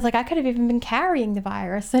 because like I could have even been carrying the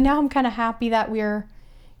virus. So now I'm kind of happy that we're,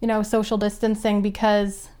 social distancing,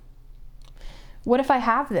 because what if I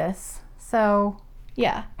have this? So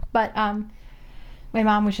yeah, but my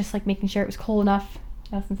mom was just like making sure it was cold enough,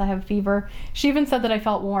 since I have a fever. She even said that I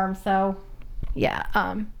felt warm. So yeah,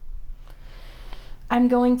 I'm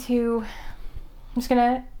just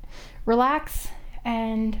gonna relax,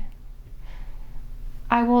 and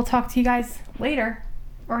I will talk to you guys later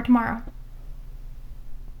or tomorrow.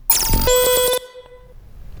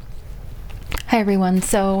 Hi everyone,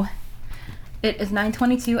 so it is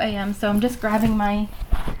 9:22 a.m. so I'm just grabbing my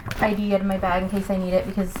ID out of my bag in case I need it,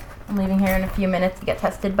 because I'm leaving here in a few minutes to get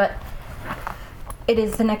tested. But it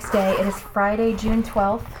is the next day. It is Friday, June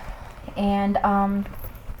 12th, and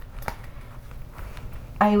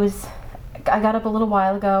I got up a little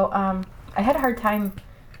while ago. I had a hard time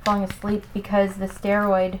falling asleep because the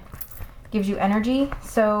steroid gives you energy,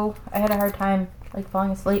 so I had a hard time like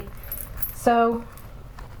falling asleep. So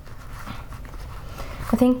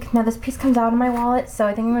I think now this piece comes out of my wallet, so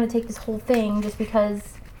I think I'm going to take this whole thing, just because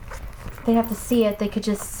they have to see it. They could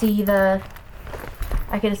just see I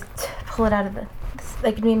could just pull it out of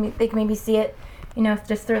they could maybe see it,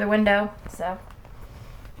 just through the window. So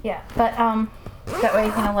yeah, but that way,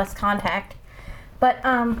 less contact. But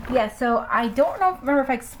yeah, so I don't remember if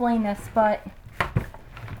I explained this, but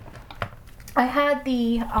I had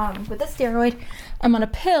with the steroid, I'm on a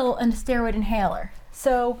pill and a steroid inhaler.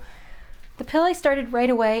 So the pill I started right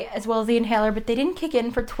away, as well as the inhaler, but they didn't kick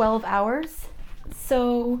in for 12 hours.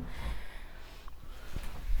 So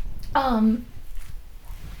the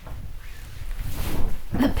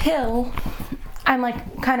pill, I'm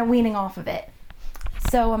like kind of weaning off of it.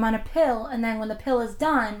 So I'm on a pill, and then when the pill is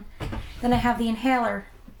done, then I have the inhaler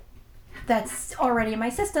that's already in my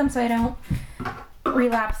system, so I don't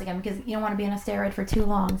relapse again, because you don't want to be on a steroid for too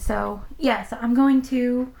long. So yeah, so I'm gonna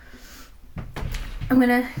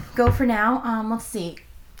go for now. Let's see.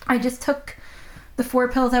 I just took the 4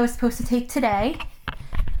 pills I was supposed to take today,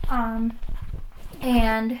 and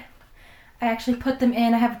I actually put them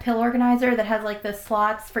in. I have a pill organizer that has like the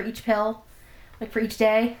slots for each pill, like for each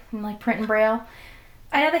day, and like print and braille.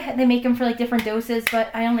 I know they make them for like different doses, but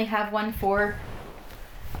I only have one for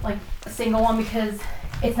like a single one, because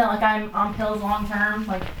it's not like I'm on pills long term.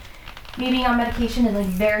 Like me being on medication is like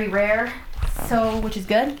very rare, so which is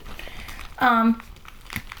good.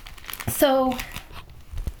 So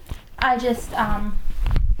I just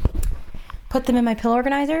put them in my pill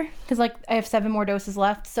organizer, because like I have 7 more doses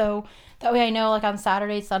left, so that way I know like on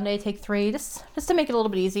Saturday, Sunday take 3, just to make it a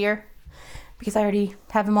little bit easier, because I already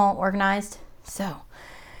have them all organized. So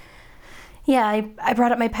yeah, I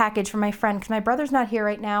brought up my package for my friend, because my brother's not here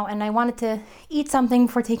right now, and I wanted to eat something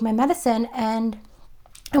before taking my medicine, and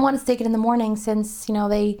I wanted to take it in the morning, since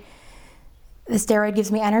the steroid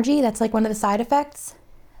gives me energy. That's like one of the side effects,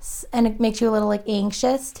 and it makes you a little like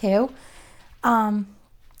anxious too.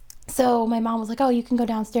 So my mom was like, "Oh, you can go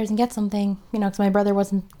downstairs and get something," because my brother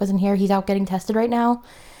wasn't here. He's out getting tested right now.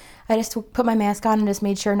 I just put my mask on and just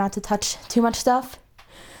made sure not to touch too much stuff.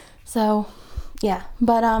 So yeah,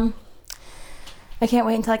 but I can't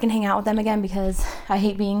wait until I can hang out with them again, because I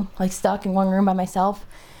hate being like stuck in one room by myself.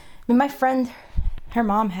 I mean, my friend, her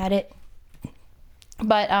mom had it,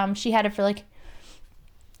 But she had it for like,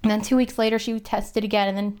 and then 2 weeks later she tested again,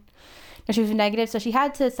 and then she was negative, so she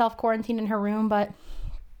had to self-quarantine in her room. But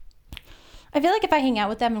I feel like if I hang out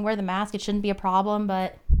with them and wear the mask, it shouldn't be a problem.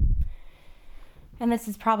 But, and this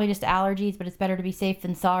is probably just allergies, but it's better to be safe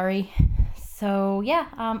than sorry. So yeah,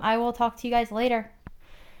 I will talk to you guys later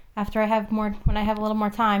after when I have a little more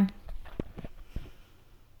time.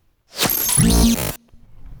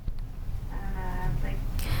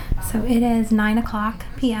 So it is 9:00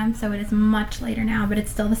 p.m. So it is much later now, but it's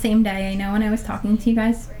still the same day. I know when I was talking to you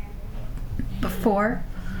guys before,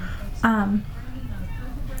 I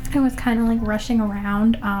was kind of like rushing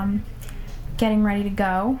around, getting ready to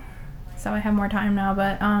go. So I have more time now,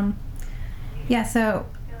 but yeah, so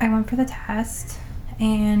I went for the test,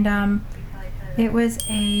 and it was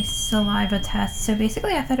a saliva test. So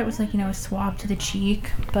basically I thought it was like, a swab to the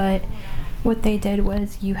cheek, but what they did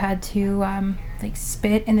was you had to like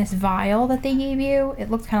spit in this vial that they gave you. It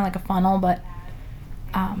looked kind of like a funnel, but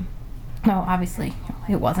no, obviously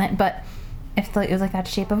it wasn't, but it was like that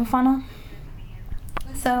shape of a funnel.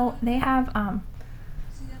 So they have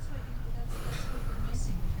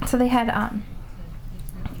they had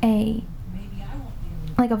a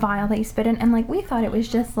vial that you spit in, and like we thought it was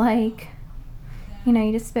just like,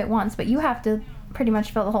 you just spit once, but you have to pretty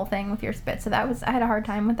much fill the whole thing with your spit. So I had a hard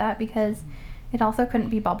time with that because it also couldn't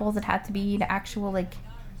be bubbles. It had to be the actual like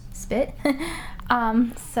spit.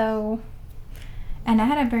 So, and I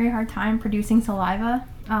had a very hard time producing saliva.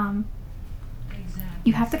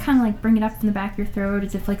 You have to kind of like bring it up from the back of your throat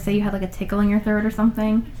as if like, say you had like a tickle in your throat or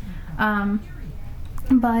something.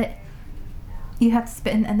 But you have to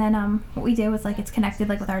spit in, and then what we did was like, it's connected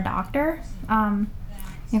like with our doctor.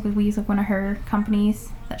 We use like one of her companies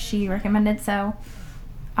that she recommended. So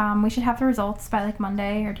we should have the results by like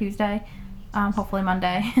Monday or Tuesday, hopefully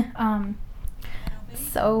Monday.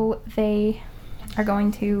 So they are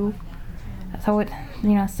going to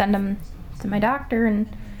send them to my doctor, and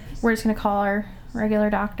we're just going to call our regular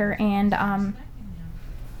doctor, and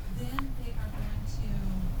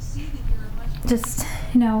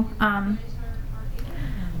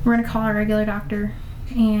we're going to call our regular doctor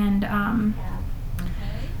and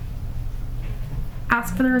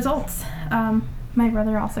ask for the results. My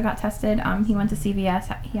brother also got tested. He went to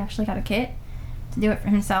CVS. He actually got a kit to do it for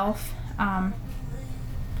himself.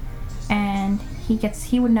 And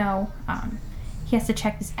he would know, he has to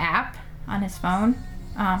check this app on his phone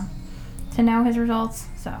to know his results.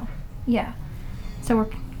 So yeah, so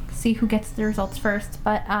we'll see who gets the results first.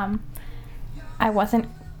 But I wasn't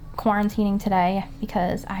quarantining today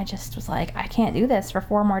because I just was like, I can't do this for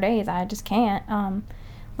 4 more days. I just can't.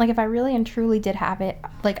 Like if I really and truly did have it,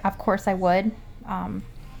 like of course I would,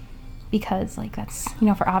 because like that's,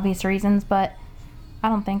 for obvious reasons, but I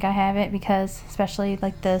don't think I have it because especially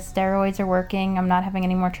like the steroids are working. I'm not having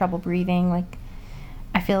any more trouble breathing. Like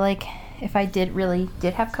I feel like if I really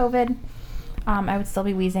did have COVID, I would still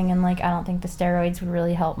be wheezing, and like I don't think the steroids would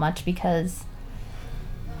really help much because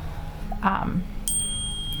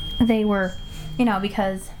they were,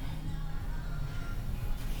 because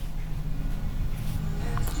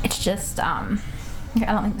it's just I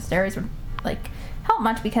don't think the steroids would like help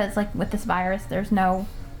much because like with this virus there's no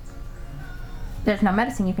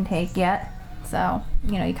medicine you can take yet. So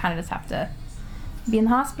you kind of just have to be in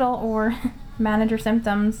the hospital or manage your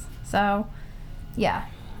symptoms. So yeah,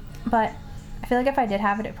 but I feel like if I did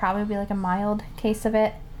have it, it'd probably be like a mild case of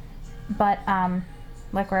it, but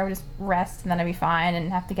like where I would just rest and then I'd be fine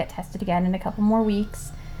and have to get tested again in a couple more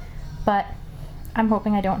weeks. But I'm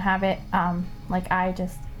hoping I don't have it.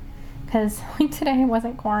 Because like today I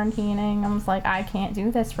wasn't quarantining. I was like, I can't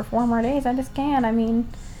do this for 4 more days. I just can't. I mean,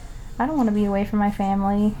 I don't want to be away from my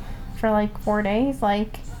family for like 4 days.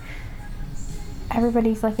 Like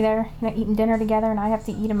everybody's like there, eating dinner together, and I have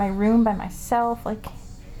to eat in my room by myself. Like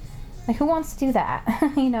who wants to do that?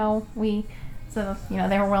 So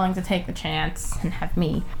they were willing to take the chance and have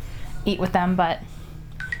me eat with them, but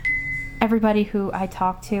everybody who I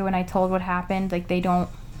talked to and I told what happened, like they don't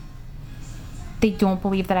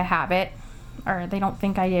believe that I have it, or they don't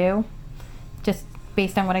think I do, just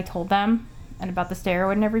based on what I told them and about the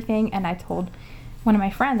steroid and everything. And I told one of my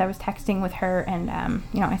friends, I was texting with her, and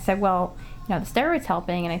I said, well, the steroid's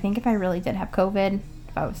helping, and I think if I really did have COVID,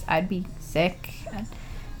 I'd be sick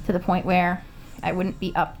to the point where I wouldn't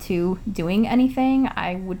be up to doing anything.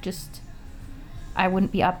 I wouldn't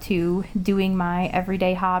be up to doing my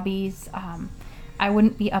everyday hobbies. I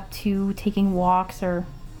wouldn't be up to taking walks, or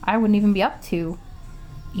I wouldn't even be up to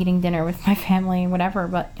eating dinner with my family, whatever.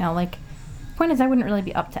 But the point is I wouldn't really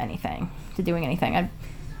be up to doing anything.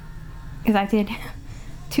 Because I did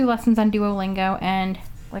 2 lessons on Duolingo and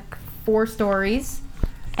like 4 stories.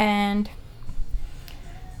 And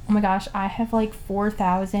oh my gosh, I have like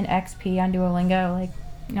 4,000 XP on Duolingo. Like,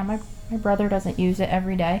 you know, my brother doesn't use it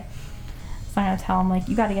every day. So I'm gonna tell him, like,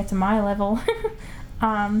 you gotta get to my level.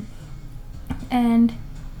 And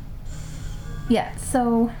yeah,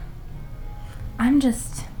 so I'm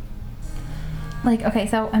just like, okay,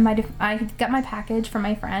 so I got my package from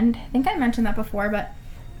my friend. I think I mentioned that before, but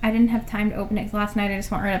I didn't have time to open it. Last night I just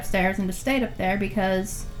went right upstairs and just stayed up there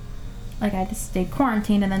because, like, I just stayed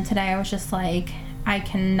quarantined. And then today I was just like, I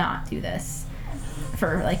cannot do this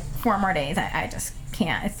for like 4 more days. I just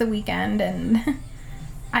can't. It's the weekend and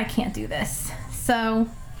I can't do this. So,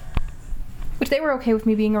 which they were okay with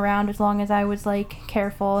me being around as long as I was like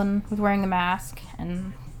careful and was wearing the mask,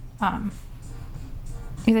 and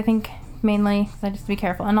because I think mainly I just to be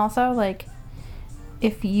careful. And also, like,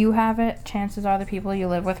 if you have it, chances are the people you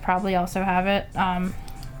live with probably also have it,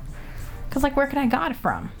 because like, where could I got it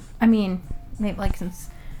from? I mean, maybe like,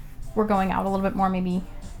 since we're going out a little bit more, maybe,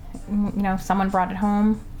 you know, someone brought it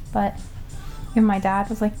home. But even my dad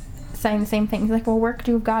was like saying the same thing. He's like, well, where could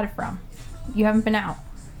you have got it from? You haven't been out.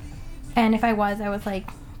 And if I was like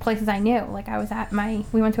places I knew. Like, I was at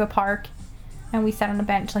we went to a park and we sat on a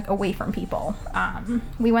bench like away from people.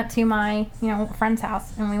 We went to my, you know, friend's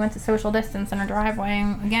house and we went to social distance in our driveway,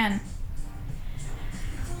 and again,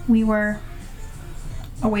 we were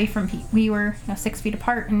away from people. We were, you know, 6 feet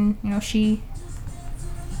apart, and, you know, she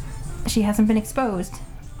hasn't been exposed.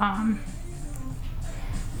 And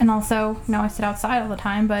also, you know, I sit outside all the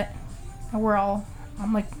time, but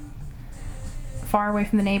I'm like far away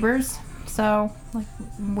from the neighbors, so like,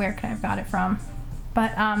 where could I have got it from?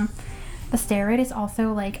 But the steroid is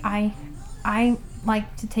also like, I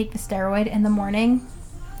like to take the steroid in the morning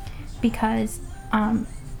because I'm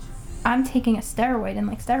taking a steroid, and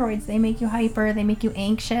like, steroids, they make you hyper, they make you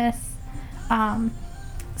anxious,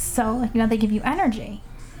 so like, you know, they give you energy.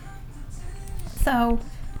 So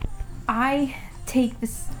I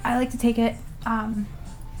like to take it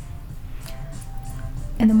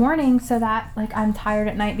in the morning so that like I'm tired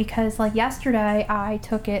at night, because like yesterday I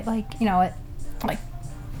took it like, you know, at like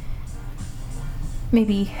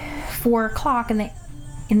maybe 4 o'clock in the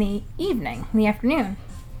evening, in the afternoon,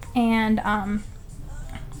 and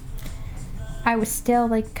I was still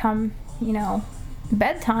like, come, you know,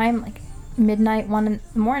 bedtime, like midnight, 1 in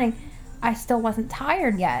the morning, I still wasn't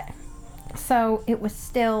tired yet. So it was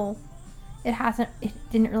still, it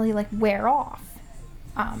didn't really like wear off.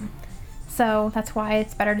 So that's why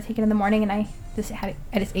it's better to take it in the morning. And I just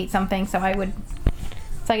ate something so I could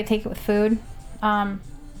take it with food. Because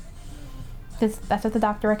that's what the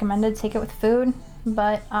doctor recommended, take it with food.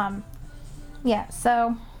 But yeah,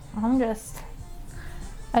 so I just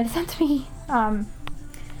have to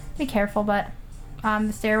be careful. But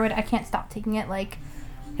the steroid, I can't stop taking it, like,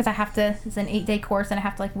 because it's an 8-day course and I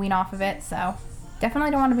have to like wean off of it, so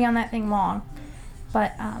definitely don't want to be on that thing long.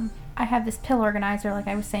 But I have this pill organizer, like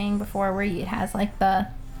I was saying before, where it has like the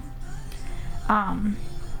little,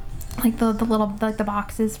 like, the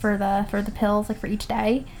boxes for the pills, like, for each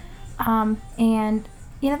day, and,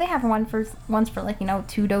 you know, they have ones for like, you know,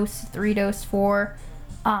 2-dose, 3-dose, 4,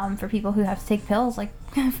 for people who have to take pills like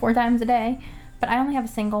 4 times a day. But I only have a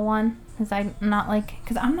single one because I'm not like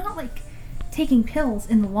taking pills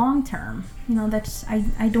in the long term, you know. That's,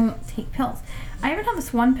 I don't take pills. I even have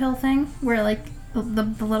this one pill thing where like the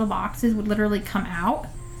little boxes would literally come out,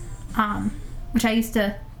 which I used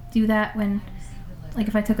to do that when, like,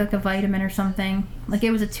 if I took like a vitamin or something, like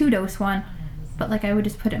it was a 2-dose one, but like I would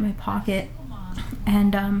just put it in my pocket,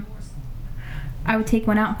 and I would take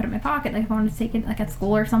one out and put it in my pocket, like if I wanted to take it like at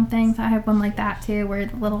school or something. So I have one like that too, where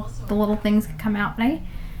the little things could come out. But I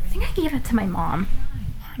think I gave it to my mom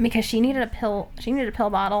because she needed a pill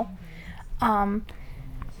bottle.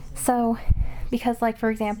 So because, like, for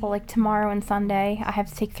example, like tomorrow and Sunday I have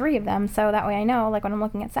to take 3 of them, so that way I know, like, when I'm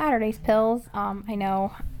looking at Saturday's pills, I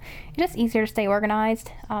know it's just easier to stay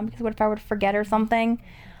organized, because what if I were to forget or something.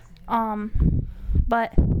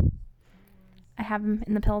 But I have them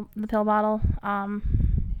in the pill bottle.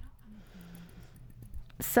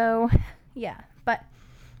 So yeah, but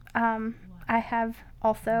I have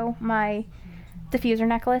also my diffuser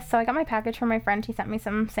necklace. So I got my package from my friend. She sent me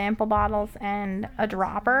some sample bottles and a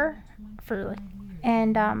dropper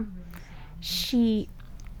and she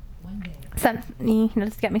sent me, you know,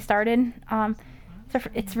 just to get me started. So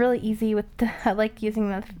it's really easy with I like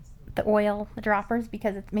using the oil, the droppers,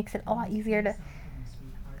 because it makes it a lot easier to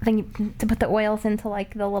put the oils into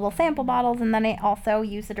like the little sample bottles, and then I also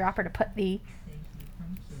use the dropper to put the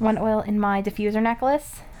one oil in my diffuser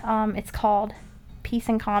necklace. It's called Peace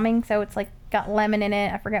and Calming, so it's like got lemon in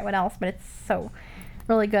it. I forget what else, but it's so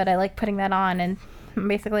really good. I like putting that on, and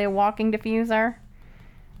basically a walking diffuser,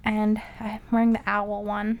 and I'm wearing the owl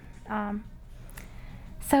one.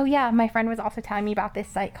 So yeah, my friend was also telling me about this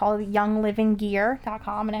site called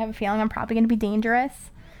younglivinggear.com, and I have a feeling I'm probably going to be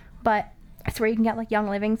dangerous, but it's where you can get like Young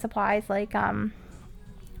Living supplies, like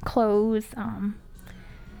clothes,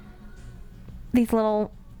 these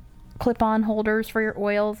little clip-on holders for your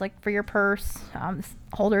oils, like for your purse,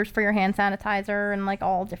 holders for your hand sanitizer, and like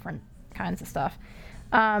all different kinds of stuff.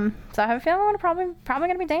 So I have a feeling I'm probably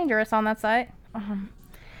going to be dangerous on that site.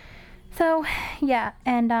 So yeah,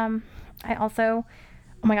 and I also,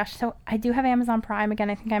 oh my gosh, so I do have Amazon Prime again.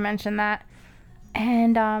 I think I mentioned that,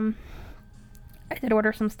 and I did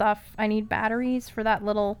order some stuff. I need batteries for that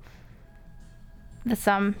this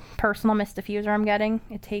personal mist diffuser I'm getting.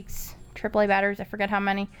 It takes AAA batteries, I forget how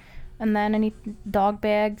many. And then I need dog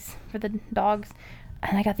bags for the dogs.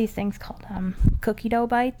 And I got these things called cookie dough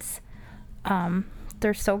bites.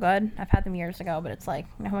 They're so good. I've had them years ago, but it's like,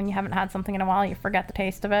 you know, when you haven't had something in a while, you forget the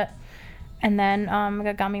taste of it. And then I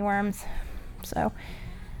got gummy worms. So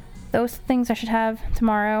those things I should have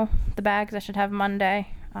tomorrow. The bags I should have Monday.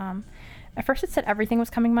 At first it said everything was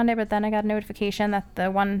coming Monday, but then I got a notification that the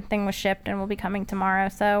one thing was shipped and will be coming tomorrow.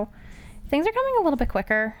 So things are coming a little bit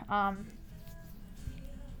quicker.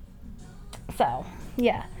 So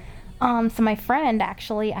yeah. So my friend,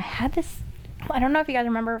 actually, I had this, I don't know if you guys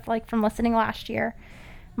remember, like from listening last year,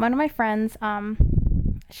 one of my friends,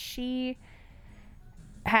 she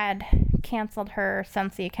had canceled her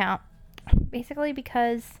Scentsy account basically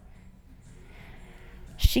because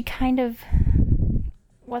she kind of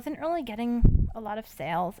wasn't really getting a lot of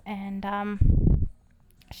sales, and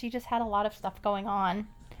she just had a lot of stuff going on.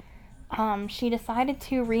 She decided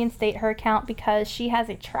to reinstate her account because she has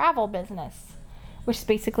a travel business, which is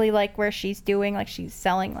basically like where she's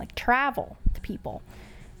selling like travel to people.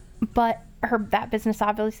 But that business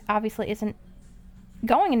obviously isn't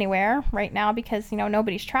going anywhere right now because, you know,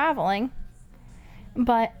 nobody's traveling.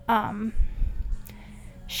 But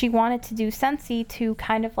she wanted to do Scentsy to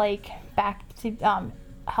kind of like back to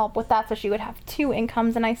help with that, so she would have two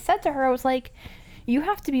incomes. And I said to her, I was like, you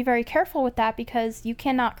have to be very careful with that because you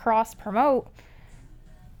cannot cross promote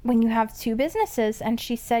when you have two businesses. And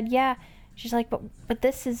she said, yeah. She's like, but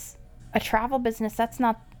this is a travel business. That's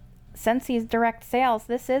not Scentsy's direct sales.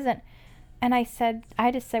 This isn't. And I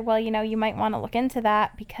just said, well, you know, you might want to look into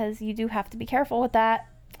that because you do have to be careful with that.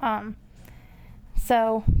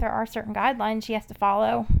 So there are certain guidelines she has to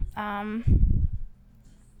follow.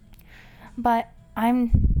 But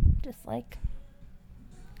I'm just like,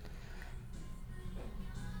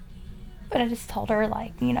 but I just told her,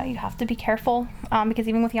 like, you know, you have to be careful, because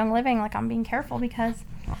even with Young Living, like, I'm being careful because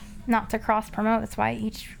not to cross promote. That's why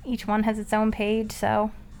each one has its own page.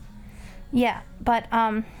 So yeah, but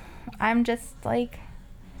I'm just like,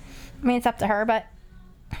 I mean, it's up to her, but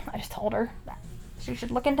I just told her that she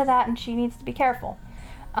should look into that and she needs to be careful.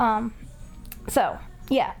 So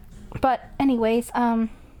yeah, but anyways, I'm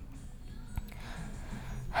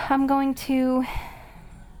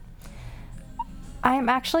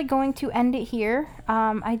actually going to end it here.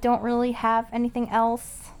 I don't really have anything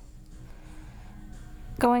else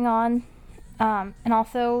going on. And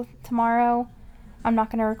also tomorrow I'm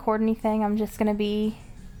not going to record anything. I'm just going to be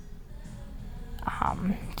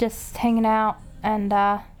just hanging out, and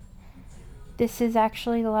this is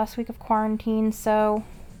actually the last week of quarantine, so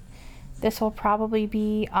this will probably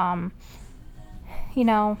be you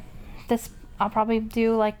know, this I'll probably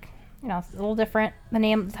do like, you know, it's a little different.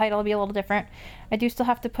 The title will be a little different. I do still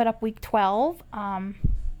have to put up week 12, and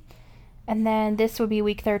then this would be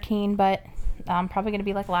week 13, but probably going to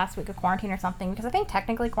be like last week of quarantine or something, because I think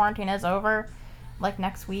technically quarantine is over like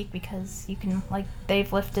next week, because you can, like,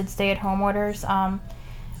 they've lifted stay-at-home orders. And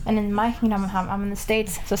in my, you know, I'm in the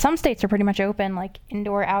States, so some states are pretty much open, like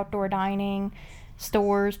indoor, outdoor dining,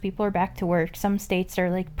 stores, people are back to work. Some states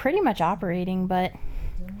are like pretty much operating, but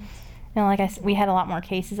you know, like we had a lot more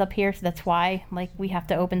cases up here, so that's why, like, we have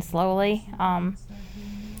to open slowly.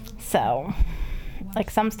 So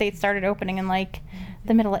like some states started opening in like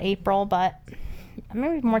the middle of April, but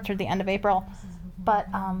maybe more toward the end of April. But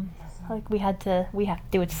like we have to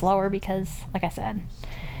do it slower because, like I said,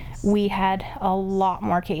 we had a lot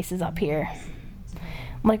more cases up here.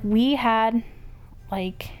 Like we had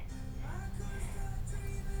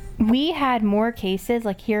more cases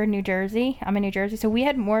like here in New Jersey. I'm in New Jersey, so we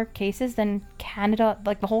had more cases than Canada,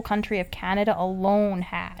 like the whole country of Canada alone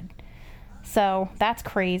had. So that's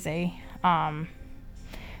crazy.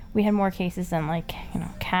 We had more cases than, like, you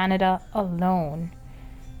know, Canada alone.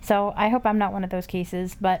 So I hope I'm not one of those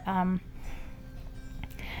cases, but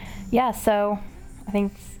yeah, so I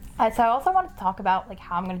think So I also wanted to talk about like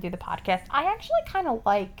how I'm going to do the podcast. I actually kind of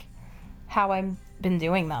like how I've been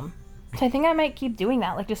doing them. So I think I might keep doing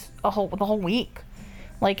that, like just the whole week.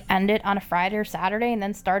 Like end it on a Friday or Saturday and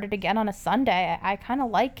then start it again on a Sunday. I kind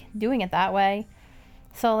of like doing it that way.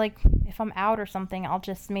 So like if I'm out or something, I'll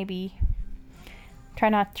just maybe try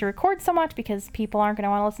not to record so much because people aren't going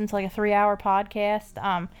to want to listen to like a 3-hour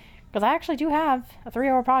podcast. Because I actually do have a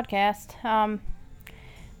 3-hour podcast.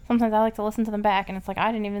 Sometimes I like to listen to them back and it's like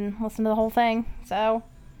I didn't even listen to the whole thing. So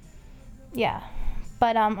yeah.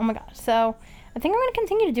 But oh my gosh. So I think I'm going to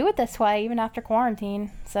continue to do it this way even after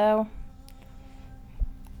quarantine. So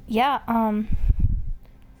yeah,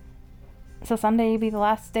 so Sunday will be the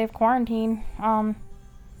last day of quarantine.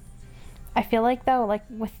 I feel like though, like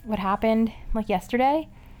with what happened like yesterday,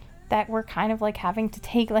 that we're kind of like having to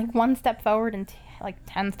take like one step forward and like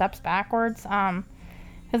 10 steps backwards.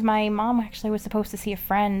 Because my mom actually was supposed to see a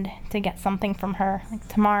friend to get something from her like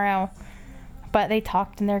tomorrow, but they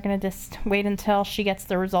talked and they're gonna just wait until she gets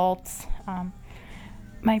the results.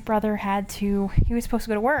 My brother he was supposed to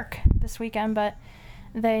go to work this weekend, but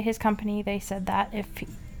his company, they said that if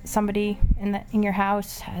somebody in your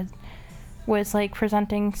house was like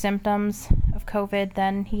presenting symptoms of COVID,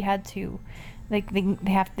 then he had to, like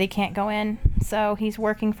they can't go in. So he's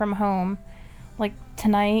working from home, like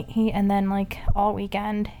tonight and then like all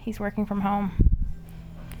weekend he's working from home.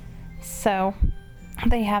 So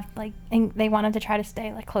they have like, and they wanted to try to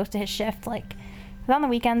stay like close to his shift, like 'cause on the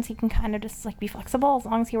weekends he can kind of just like be flexible as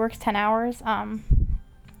long as he works 10 hours. And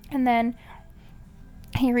then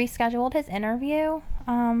he rescheduled his interview.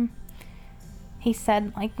 He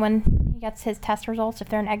said like when he gets his test results, if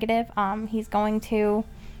they're negative, he's going to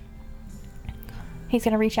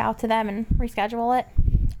reach out to them and reschedule it.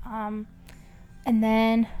 And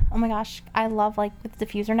then, oh my gosh, I love like the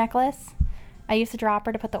diffuser necklace. I use the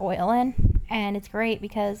dropper to put the oil in, and it's great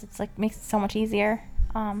because it's like makes it so much easier.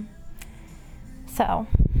 So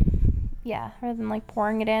yeah, rather than like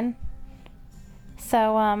pouring it in.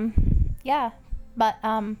 So yeah. But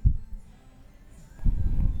I'm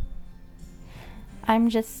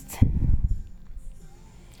just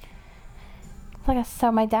like,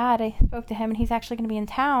 so my dad, I spoke to him and he's actually going to be in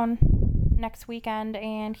town next weekend,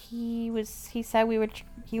 and he said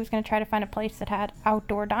he was going to try to find a place that had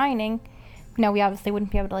outdoor dining. You know, we obviously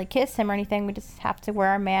wouldn't be able to like kiss him or anything. We just have to wear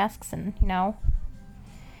our masks and, you know,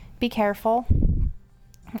 be careful.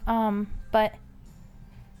 But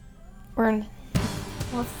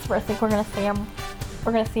I think we're gonna see him.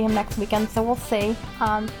 We're gonna see him next weekend, so we'll see.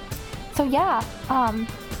 So yeah.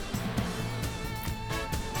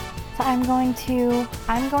 So I'm going to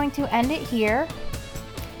end it here,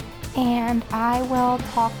 and I will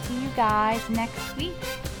talk to you guys next week.